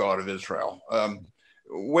with that God of Israel.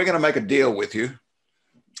 We're going to make a deal with you,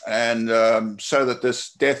 and so that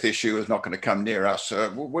this death issue is not going to come near us.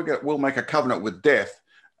 We'll make a covenant with death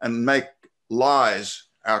and make lies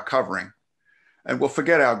our covering, and we'll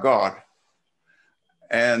forget our God.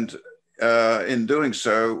 And in doing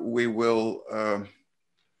so, we will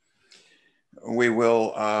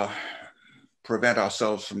prevent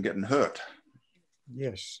ourselves from getting hurt.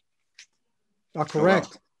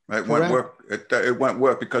 Correct. It won't work. It won't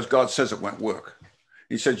work because God says it won't work.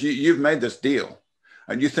 He says, you've made this deal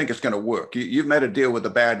and you think it's going to work. You've made a deal with the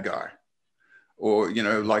bad guy, or,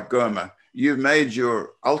 like Gomer. You've made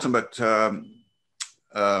your ultimate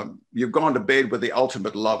you've gone to bed with the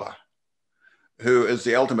ultimate lover, who is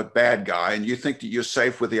the ultimate bad guy, and you think that you're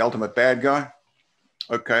safe with the ultimate bad guy.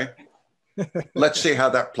 Okay, let's see how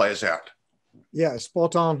that plays out. Yeah,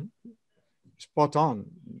 spot on. Spot on.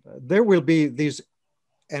 There will be this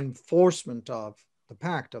enforcement of the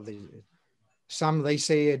pact of the, some they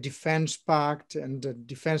say a defense pact and a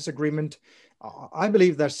defense agreement. I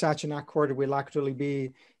believe that such an accord will actually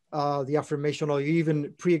be the affirmation of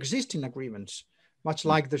even pre-existing agreements, much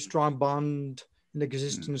like the strong bond in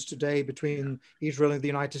existence today between Israel and the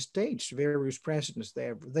United States. Various presidents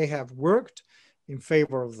there, they have worked in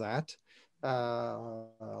favor of that.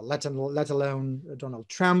 Let alone Donald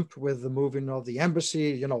Trump with the moving of the embassy.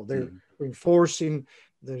 You know, they're reinforcing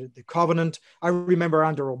the covenant. I remember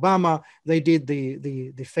under Obama, they did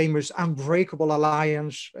the famous unbreakable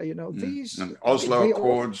alliance. You know, these and Oslo they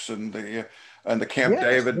Accords and the Camp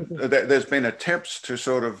David. There's been attempts to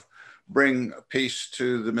sort of bring peace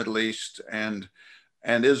to the Middle East, and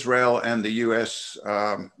Israel and the U.S.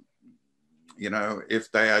 You know,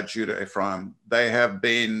 if they are Judah Ephraim, they have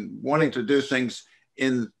been wanting to do things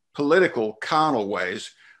in political, carnal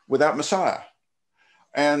ways without Messiah.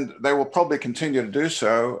 And they will probably continue to do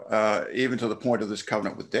so even to the point of this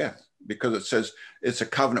covenant with death, because it says it's a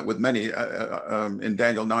covenant with many in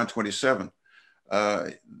Daniel 9:27.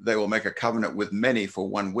 They will make a covenant with many for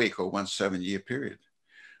 1 week or 1 7-year period.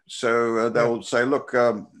 So they'll say, look,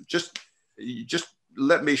 just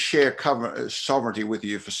let me share sovereignty with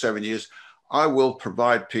you for 7 years. I will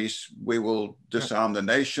provide peace. We will disarm the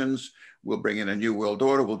nations. We'll bring in a new world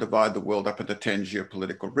order. We'll divide the world up into 10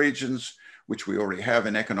 geopolitical regions, which we already have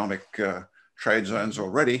in economic trade zones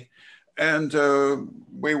already. And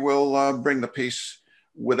we will bring the peace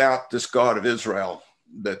without this God of Israel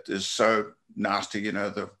that is so nasty. You know,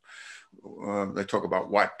 they talk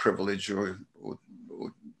about white privilege or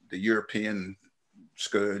the European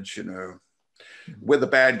scourge, you know. We're the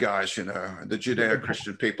bad guys, you know, the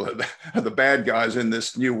Judeo-Christian people are the bad guys in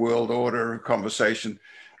this new world order conversation.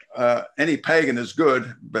 Any pagan is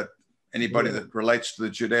good, but anybody that relates to the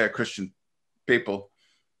Judeo-Christian people,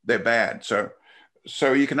 they're bad.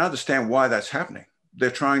 So you can understand why that's happening.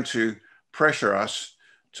 They're trying to pressure us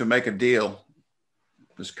to make a deal,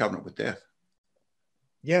 this covenant with death.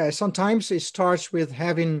 Yeah, sometimes it starts with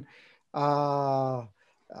having, I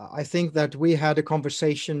think that we had a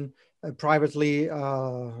conversation privately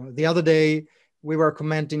the other day. We were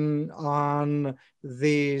commenting on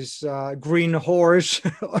this green horse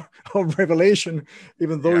of Revelation,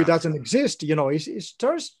 even though it doesn't exist. You know, it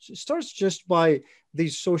starts just by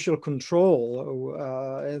this social control,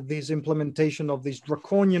 this implementation of these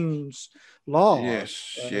draconian laws.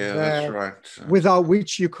 Yes, that's right. Without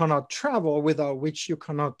which you cannot travel, without which you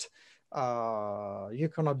cannot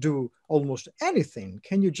do almost anything.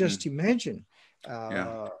 Can you just imagine?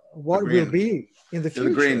 What will be in the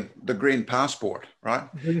future? The green passport, right?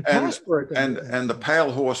 Green passport. And the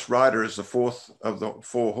pale horse rider is the fourth of the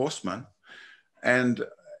 4 horsemen. And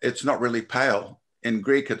it's not really pale. In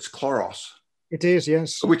Greek, it's chloros. It is,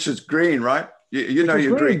 yes. Which is green, right? You know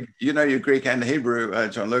your Greek. You know your Greek and Hebrew,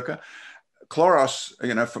 Gianluca. Chloros,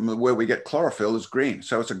 you know, from where we get chlorophyll, is green.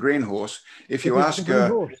 So it's a green horse. If you ask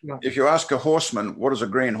a horseman, what is a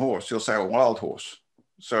green horse? He'll say a wild horse.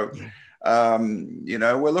 So, you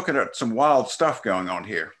know, we're looking at some wild stuff going on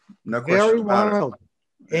here. No question Very about wild.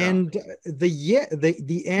 it. And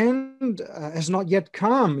the end has not yet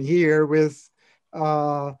come here with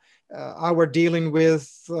our dealing with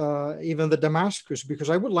even the Damascus, because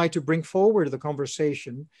I would like to bring forward the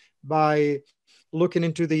conversation by looking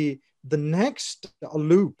into the next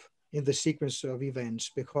loop in the sequence of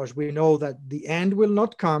events, because we know that the end will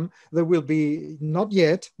not come. There will be not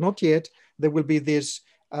yet. There will be this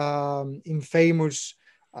infamous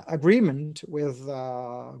agreement with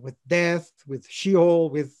death, with Sheol,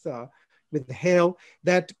 with hell,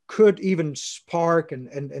 that could even spark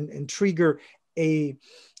and trigger a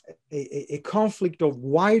conflict of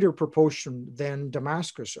wider proportion than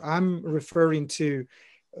Damascus. I'm referring to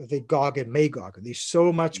the Gog and Magog. There's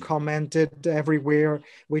so much commented everywhere.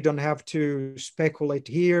 We don't have to speculate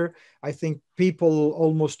here. I think people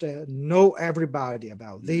almost know everybody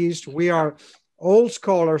about these. We are all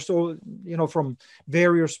scholars, so you know, from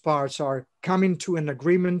various parts are coming to an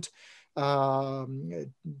agreement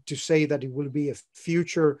to say that it will be a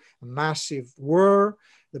future massive war.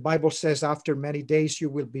 The Bible says, after many days you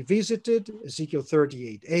will be visited. Ezekiel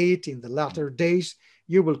 38:8, in the latter days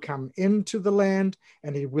you will come into the land,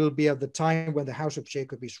 and it will be at the time when the house of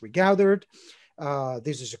Jacob is regathered.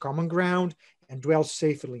 This is a common ground, and dwell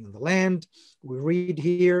safely in the land. We read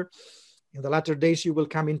here, in the latter days you will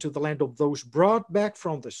come into the land of those brought back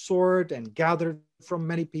from the sword and gathered from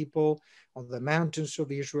many people on the mountains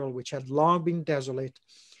of Israel, which had long been desolate.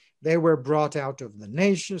 They were brought out of the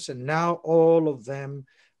nations, and now all of them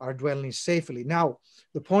are dwelling safely. Now,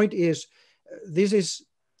 the point is, this is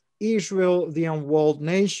Israel, the unwalled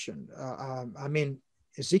nation. I mean,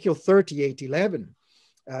 Ezekiel 38:11,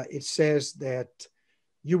 it says that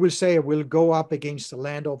you will say, I will go up against the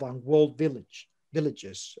land of unwalled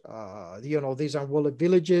villages. These unwalled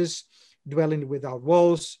villages, dwelling without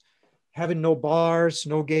walls, having no bars,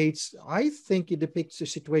 no gates. I think it depicts a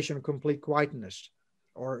situation of complete quietness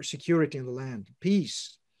or security in the land,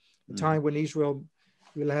 peace, a time when Israel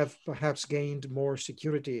will have perhaps gained more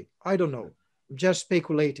security. I don't know, I'm just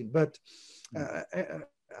speculating, but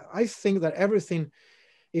I think that everything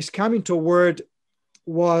is coming toward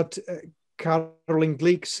what Caroline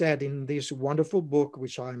Glick said in this wonderful book,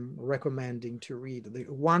 which I'm recommending to read, the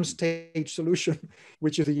one-stage solution,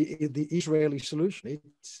 which is the Israeli solution.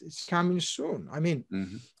 It's coming soon. I mean,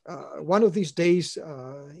 one of these days,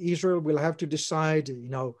 Israel will have to decide,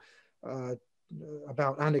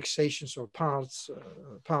 about annexations or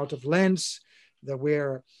part of lands that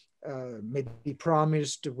were maybe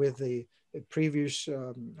promised with the previous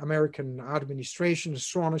American administration,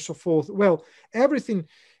 so on and so forth. Well, everything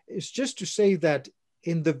is just to say that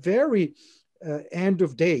in the very end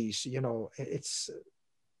of days, it's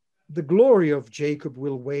the glory of Jacob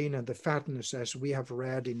will wane and the fatness, as we have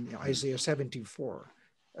read in Isaiah 17:4.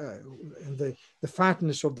 And the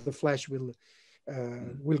fatness of the flesh will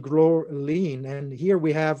grow lean. And here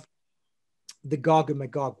we have the Gog and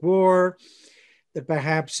Magog war that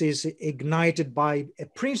perhaps is ignited by a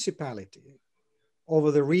principality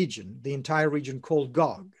over the region, the entire region called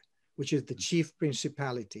Gog, which is the chief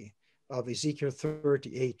principality of Ezekiel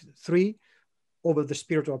 38:3, over the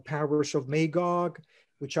spiritual powers of Magog,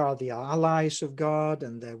 which are the allies of God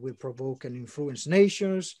and that will provoke and influence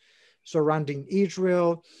nations surrounding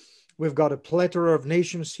Israel. We've got a plethora of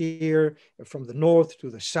nations here from the north to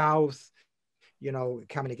the south,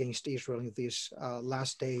 coming against Israel in these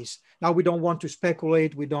last days. Now, we don't want to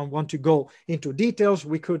speculate. We don't want to go into details.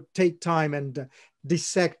 We could take time and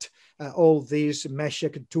dissect all these,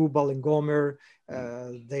 Meshech, Tubal, and Gomer.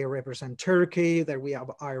 They represent Turkey. There we have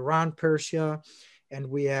Iran, Persia, and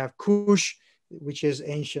we have Cush, which is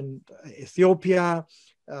ancient Ethiopia,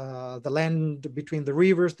 the land between the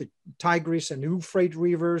rivers, the Tigris and Euphrates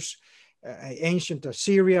rivers, ancient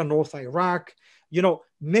Assyria, North Iraq.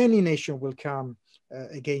 Many nations will come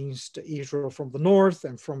against Israel from the north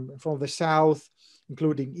and from the south,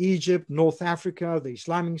 including Egypt, North Africa, the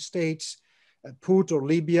Islamic states, Put or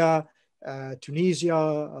Libya,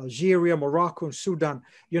 Tunisia, Algeria, Morocco, and Sudan.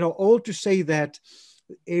 All to say that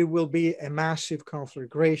it will be a massive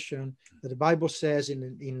conflagration that the Bible says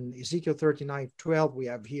in Ezekiel 39:12, we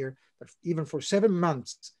have here that even for 7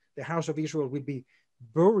 months, the house of Israel will be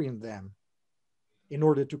burying them in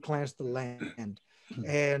order to cleanse the land.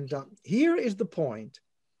 And here is the point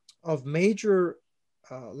of major,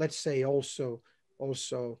 let's say also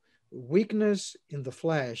weakness in the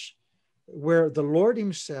flesh, where the Lord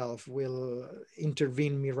himself will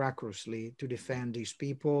intervene miraculously to defend his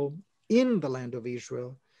people in the land of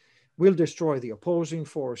Israel, will destroy the opposing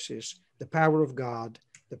forces, the power of God,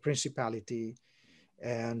 the principality.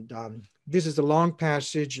 And this is a long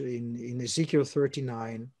passage in Ezekiel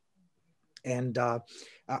 39. And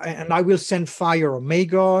I will send fire on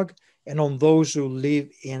Magog and on those who live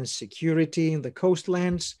in security in the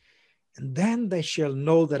coastlands, and then they shall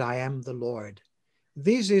know that I am the Lord.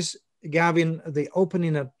 This is, Gavin, the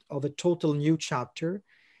opening of a total new chapter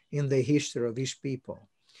in the history of his people.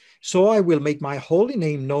 So I will make my holy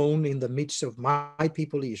name known in the midst of my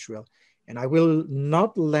people Israel, and I will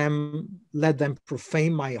not let them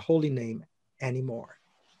profane my holy name anymore.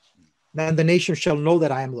 Then the nation shall know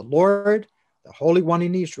that I am the Lord, the Holy One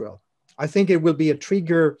in Israel. I think it will be a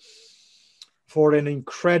trigger for an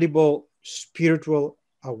incredible spiritual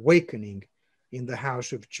awakening in the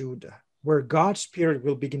house of Judah, where God's Spirit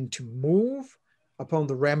will begin to move upon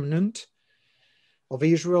the remnant of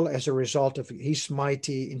Israel as a result of his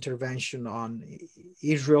mighty intervention on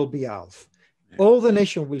Israel behalf. All the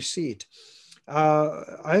nation will see it.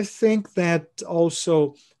 I think that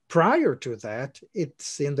also prior to that,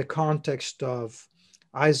 it's in the context of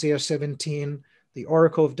Isaiah 17, the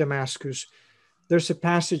oracle of Damascus. There's a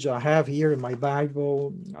passage I have here in my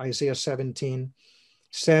Bible, Isaiah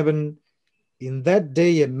 17:7. In that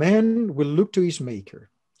day, a man will look to his maker,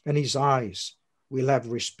 and his eyes will have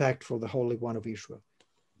respect for the Holy One of Israel.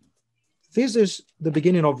 This is the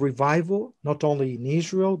beginning of revival, not only in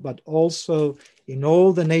Israel, but also in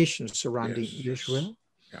all the nations surrounding Israel.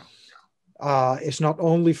 Yeah. It's not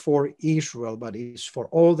only for Israel, but it's for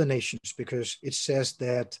all the nations, because it says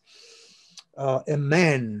that a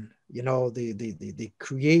man, the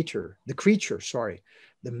creature, sorry,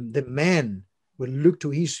 the man will look to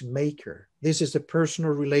his maker. This is a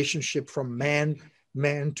personal relationship from man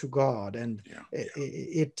to God. And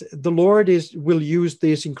the Lord will use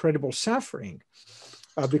this incredible suffering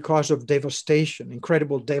because of devastation,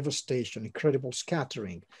 incredible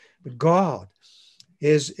scattering. But God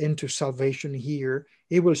is into salvation here.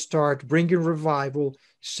 He will start bringing revival,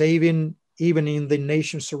 saving even in the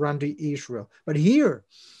nations surrounding Israel. But here,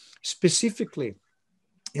 specifically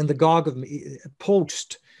in the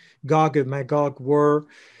post Gog and Magog war,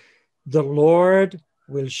 the Lord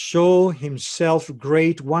will show himself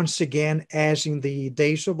great once again, as in the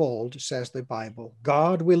days of old, says the Bible.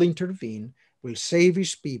 God will intervene, will save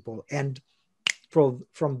his people, and from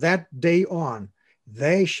that day on,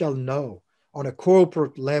 they shall know on a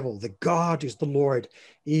corporate level that God is the Lord,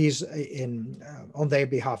 is on their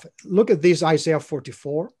behalf. Look at this, Isaiah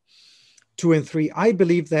 44, 2 and 3. I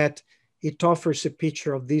believe that it offers a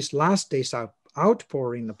picture of these last days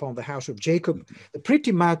outpouring upon the house of Jacob.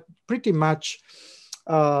 Pretty much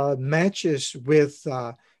matches with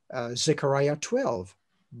Zechariah 12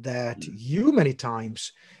 that you many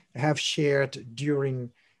times have shared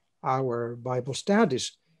during our Bible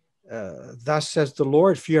studies. Thus says the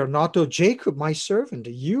Lord, fear not, O Jacob, my servant,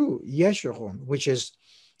 you, Yeshurun, which is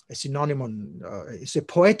a synonym, it's a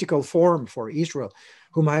poetical form for Israel,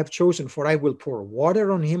 whom I have chosen, for I will pour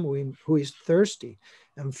water on him who is thirsty,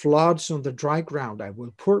 and floods on the dry ground. I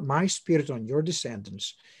will pour my spirit on your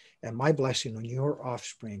descendants, and my blessing on your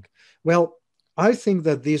offspring. Well, I think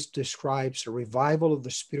that this describes a revival of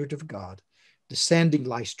the Spirit of God, descending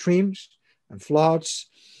like streams and floods.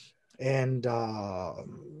 And,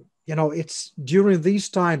 it's during this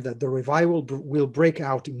time that the revival will break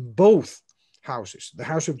out in both houses, the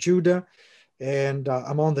house of Judah and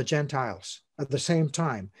among the Gentiles at the same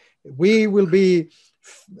time. We will be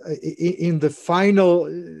in the final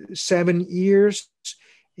 7 years,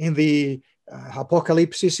 in the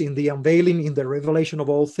apocalypse, in the unveiling, in the revelation of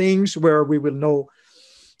all things, where we will know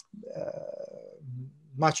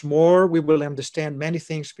much more. We will understand many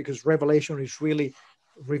things, because revelation is really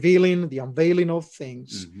revealing the unveiling of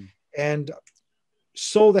things. And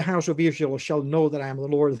so the house of Israel shall know that I am the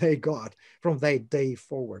Lord their God from that day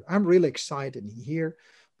forward. I'm really excited here,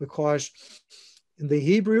 because in the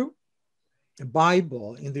Hebrew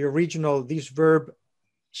Bible, in the original, this verb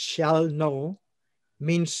shall know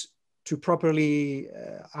means to properly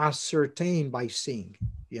ascertain by seeing.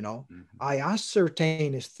 I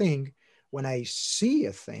ascertain a thing when I see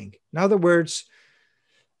a thing. In other words,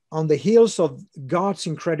 on the heels of God's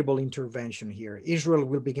incredible intervention here, Israel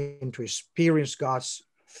will begin to experience God's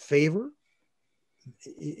favor.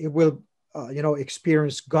 It will,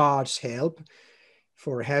 experience God's help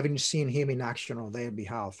for having seen him in action on their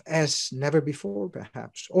behalf, as never before,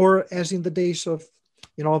 perhaps, or as in the days of,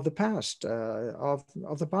 of the past, of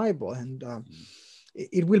the Bible. And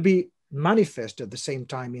it will be manifest at the same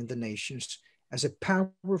time in the nations as a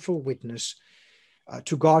powerful witness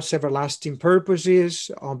to God's everlasting purposes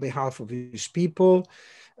on behalf of his people.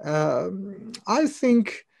 I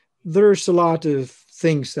think there's a lot of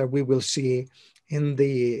things that we will see in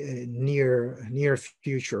the near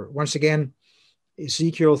future. Once again,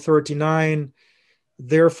 Ezekiel 39,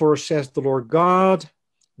 therefore says the Lord God,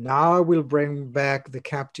 now I will bring back the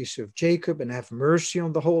captives of Jacob and have mercy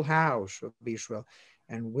on the whole house of Israel,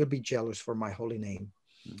 and will be jealous for my holy name.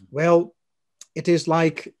 Well, it is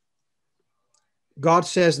like God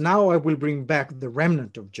says, now I will bring back the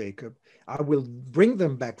remnant of Jacob. I will bring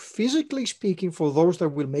them back, physically speaking, for those that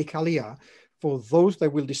will make Aliyah, for those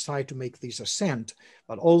that will decide to make this ascent,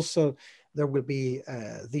 but also there will be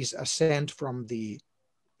this ascent from the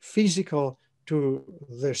physical to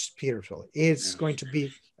the spiritual. It's going to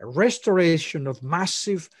be a restoration of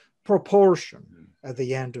massive proportion at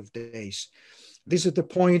the end of days. This is the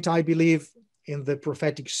point, I believe, in the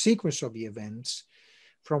prophetic sequence of the events,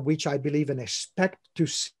 from which I believe and expect to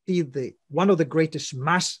see one of the greatest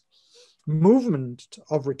mass movement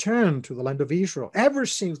of return to the land of Israel ever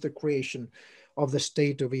since the creation of the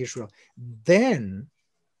state of Israel. Then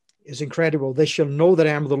is incredible. They shall know that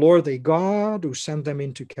I am the Lord their God, who sent them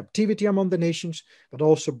into captivity among the nations, but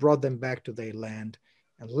also brought them back to their land,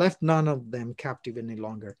 and left none of them captive any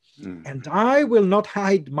longer. And I will not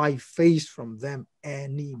hide my face from them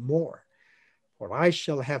anymore, for I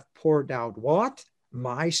shall have poured out what?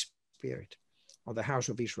 My spirit on the house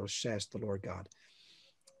of Israel, says the Lord God.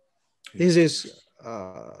 This is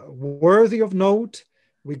worthy of note.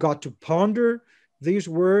 We got to ponder these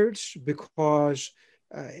words, because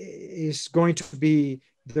is going to be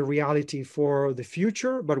the reality for the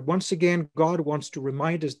future. But once again, God wants to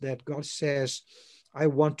remind us that God says, I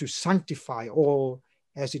want to sanctify all,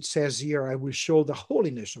 as it says here, I will show the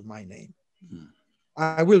holiness of my name.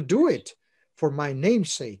 I will do it for my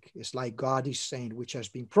name's sake. It's like God is saying, which has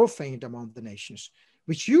been profaned among the nations,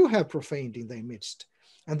 which you have profaned in their midst.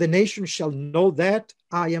 And the nations shall know that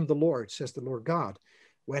I am the Lord, says the Lord God,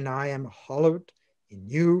 when I am hallowed in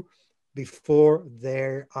you before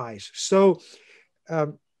their eyes. So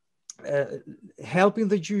helping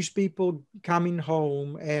the Jewish people coming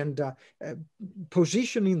home and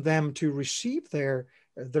positioning them to receive the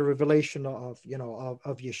revelation of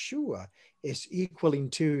Yeshua is equaling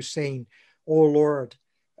to saying, "Oh Lord,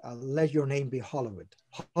 let your name be hallowed.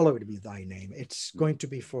 Hallowed be thy name." It's going to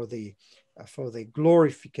be for the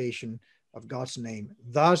glorification of God's name.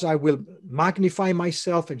 Thus I will magnify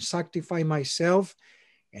myself and sanctify myself,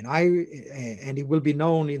 and it will be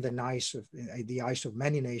known in the eyes of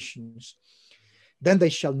many nations. Then they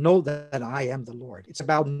shall know that I am the Lord. It's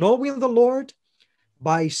about knowing the Lord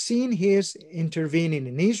by seeing his intervening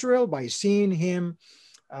in Israel, by seeing him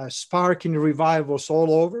sparking revivals all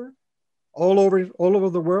over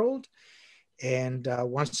the world. And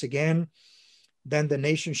once again, then the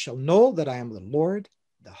nations shall know that I am the Lord,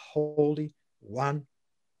 the Holy One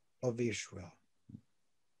of Israel.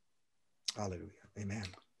 Hallelujah. Amen.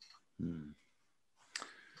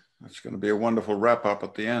 That's going to be a wonderful wrap up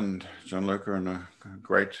at the end, Gianluca, and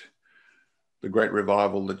the great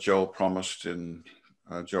revival that Joel promised in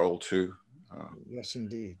Joel 2. Yes,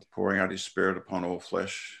 indeed. Pouring out his spirit upon all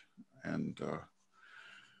flesh. And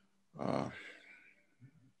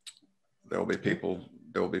there will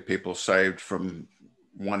be people saved from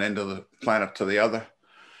one end of the planet to the other.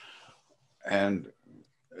 And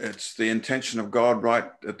it's the intention of God right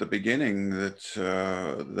at the beginning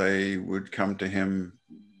that they would come to him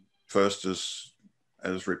first as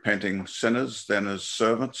repenting sinners, then as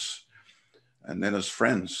servants, and then as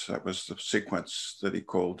friends. That was the sequence that he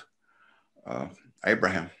called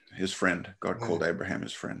Abraham his friend. God called Abraham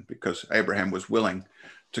his friend because Abraham was willing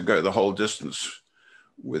to go the whole distance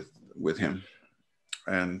with him.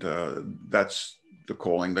 And that's the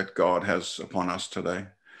calling that God has upon us today.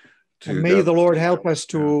 And may the Lord help us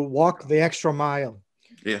to walk the extra mile,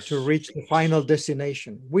 yes, to reach the final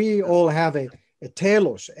destination. We all have a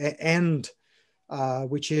telos, an end,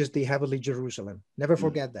 which is the heavenly Jerusalem. Never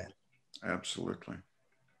forget that. Absolutely.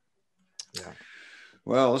 Yeah.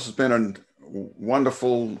 Well, this has been a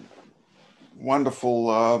wonderful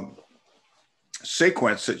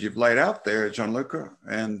sequence that you've laid out there, Gianluca,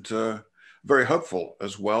 and very hopeful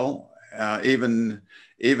as well. Even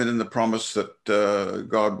in the promise that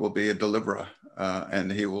God will be a deliverer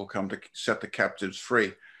and he will come to set the captives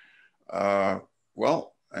free. And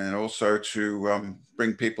also to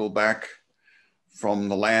bring people back from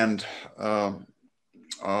the land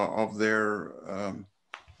of their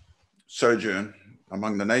sojourn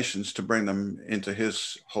among the nations, to bring them into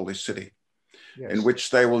his holy city, in which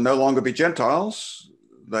they will no longer be Gentiles.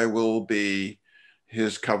 They will be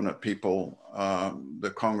his covenant people,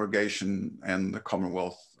 the congregation and the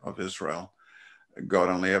commonwealth of Israel. God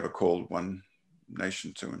only ever called one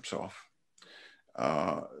nation to himself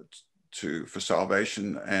for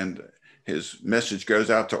salvation, and his message goes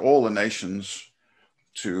out to all the nations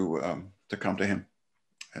to come to him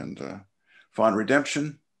and find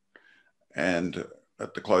redemption, and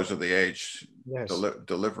at the close of the age,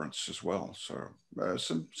 deliverance as well. So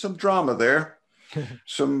some drama there.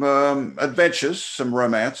 Some adventures, some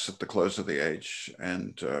romance at the close of the age,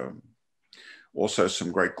 and also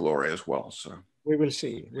some great glory as well. So we will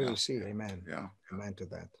see. We will see. Amen. Yeah. Amen to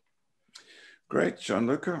that. Great,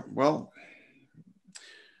 Gianluca. Well,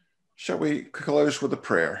 shall we close with a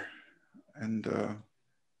prayer? And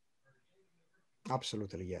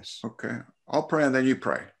absolutely, yes. Okay. I'll pray and then you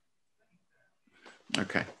pray.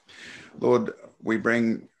 Okay. Lord, we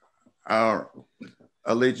bring our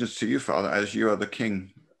allegiance to you, Father, as you are the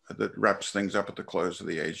King that wraps things up at the close of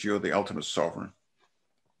the age. You're the ultimate sovereign.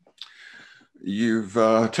 You've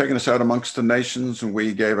taken us out amongst the nations, and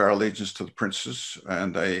we gave our allegiance to the princes,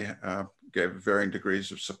 and they gave varying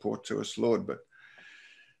degrees of support to us, Lord. But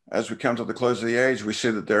as we come to the close of the age, we see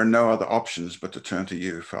that there are no other options but to turn to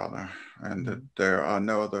you, Father, and that there are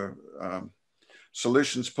no other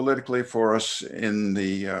solutions politically for us in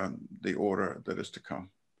the order that is to come,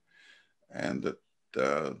 and that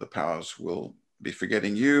the powers will be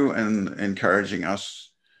forgetting you and encouraging us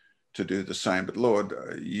to do the same. But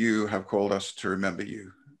Lord, you have called us to remember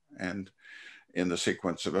you, and in the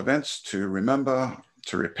sequence of events, to remember,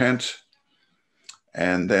 to repent,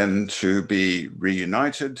 and then to be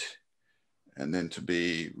reunited and then to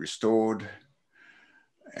be restored,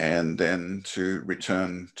 and then to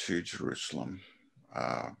return to Jerusalem,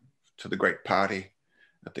 to the great party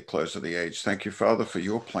at the close of the age. Thank you, Father, for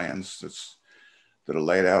your plans that are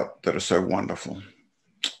laid out, that are so wonderful.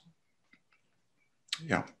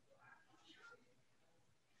 Yeah.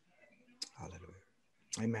 Hallelujah.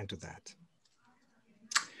 Amen to that.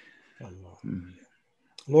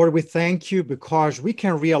 Lord, we thank you because we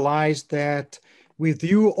can realize that with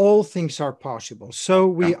you all things are possible. So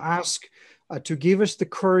we ask to give us the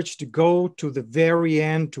courage to go to the very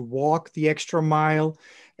end, to walk the extra mile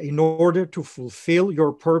in order to fulfill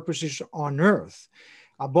your purposes on earth.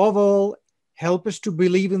 Above all, help us to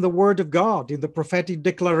believe in the word of God, in the prophetic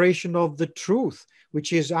declaration of the truth,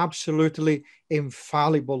 which is absolutely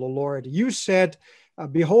infallible, O Lord. You said,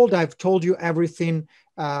 behold, I've told you everything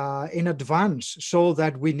in advance, so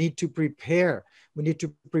that we need to prepare. We need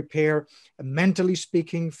to prepare mentally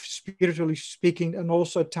speaking, spiritually speaking, and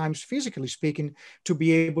also at times physically speaking, to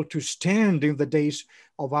be able to stand in the days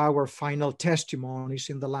of our final testimonies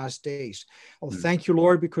in the last days. Oh, thank you,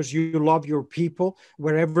 Lord, because you love your people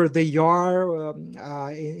wherever they are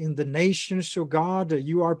in the nations. So God,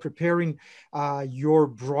 you are preparing your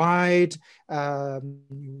bride.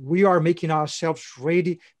 We are making ourselves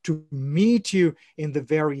ready to meet you in the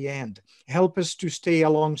very end. Help us to stay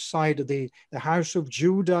alongside the house of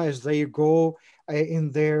Judah as they go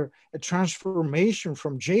in their transformation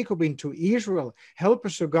from Jacob into Israel. Help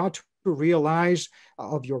us, O God, to realize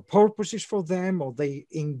of your purposes for them, of the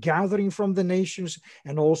ingathering from the nations,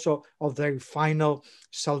 and also of their final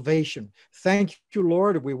salvation. Thank you,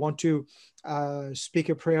 Lord. We want to speak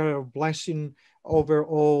a prayer of blessing over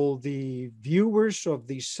all the viewers of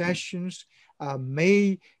these sessions.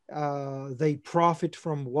 May they profit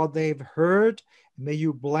from what they've heard. May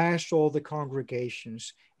you bless all the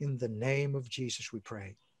congregations. In the name of Jesus, we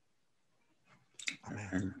pray.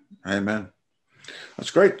 Amen. Amen. That's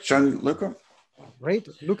great, GianLuca. Great.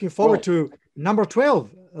 Looking forward to number 12.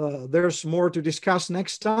 There's more to discuss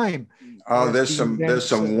next time. There's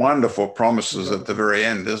some wonderful promises at the very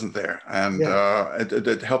end, isn't there? And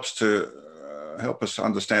it helps to help us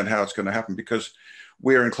understand how it's going to happen, because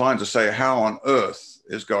we're inclined to say, how on earth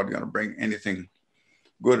is God going to bring anything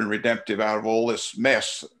good and redemptive out of all this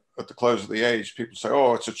mess at the close of the age? People say,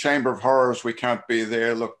 oh, it's a chamber of horrors. We can't be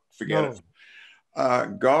there. Look, forget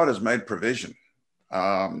it. God has made provision.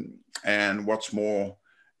 And what's more,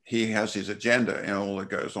 he has his agenda in all that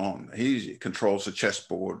goes on. He controls the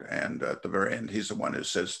chessboard. And at the very end, he's the one who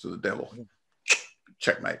says to the devil,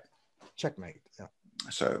 checkmate. Checkmate. Yeah.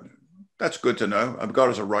 So that's good to know. God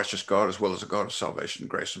is a righteous God as well as a God of salvation,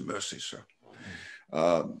 grace, and mercy. So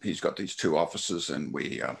he's got these two offices, and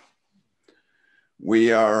we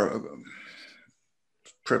are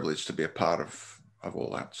privileged to be a part of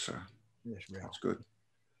all that. So that's good.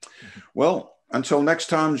 Well, until next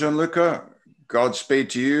time, GianLuca, Godspeed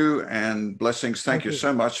to you and blessings. Thank you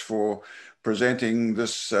so much for presenting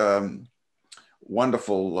this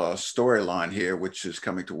wonderful storyline here, which is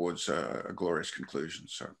coming towards a glorious conclusion.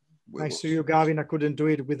 So nice to you, Gavin. I couldn't do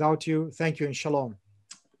it without you. Thank you, and shalom.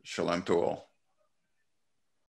 Shalom to all.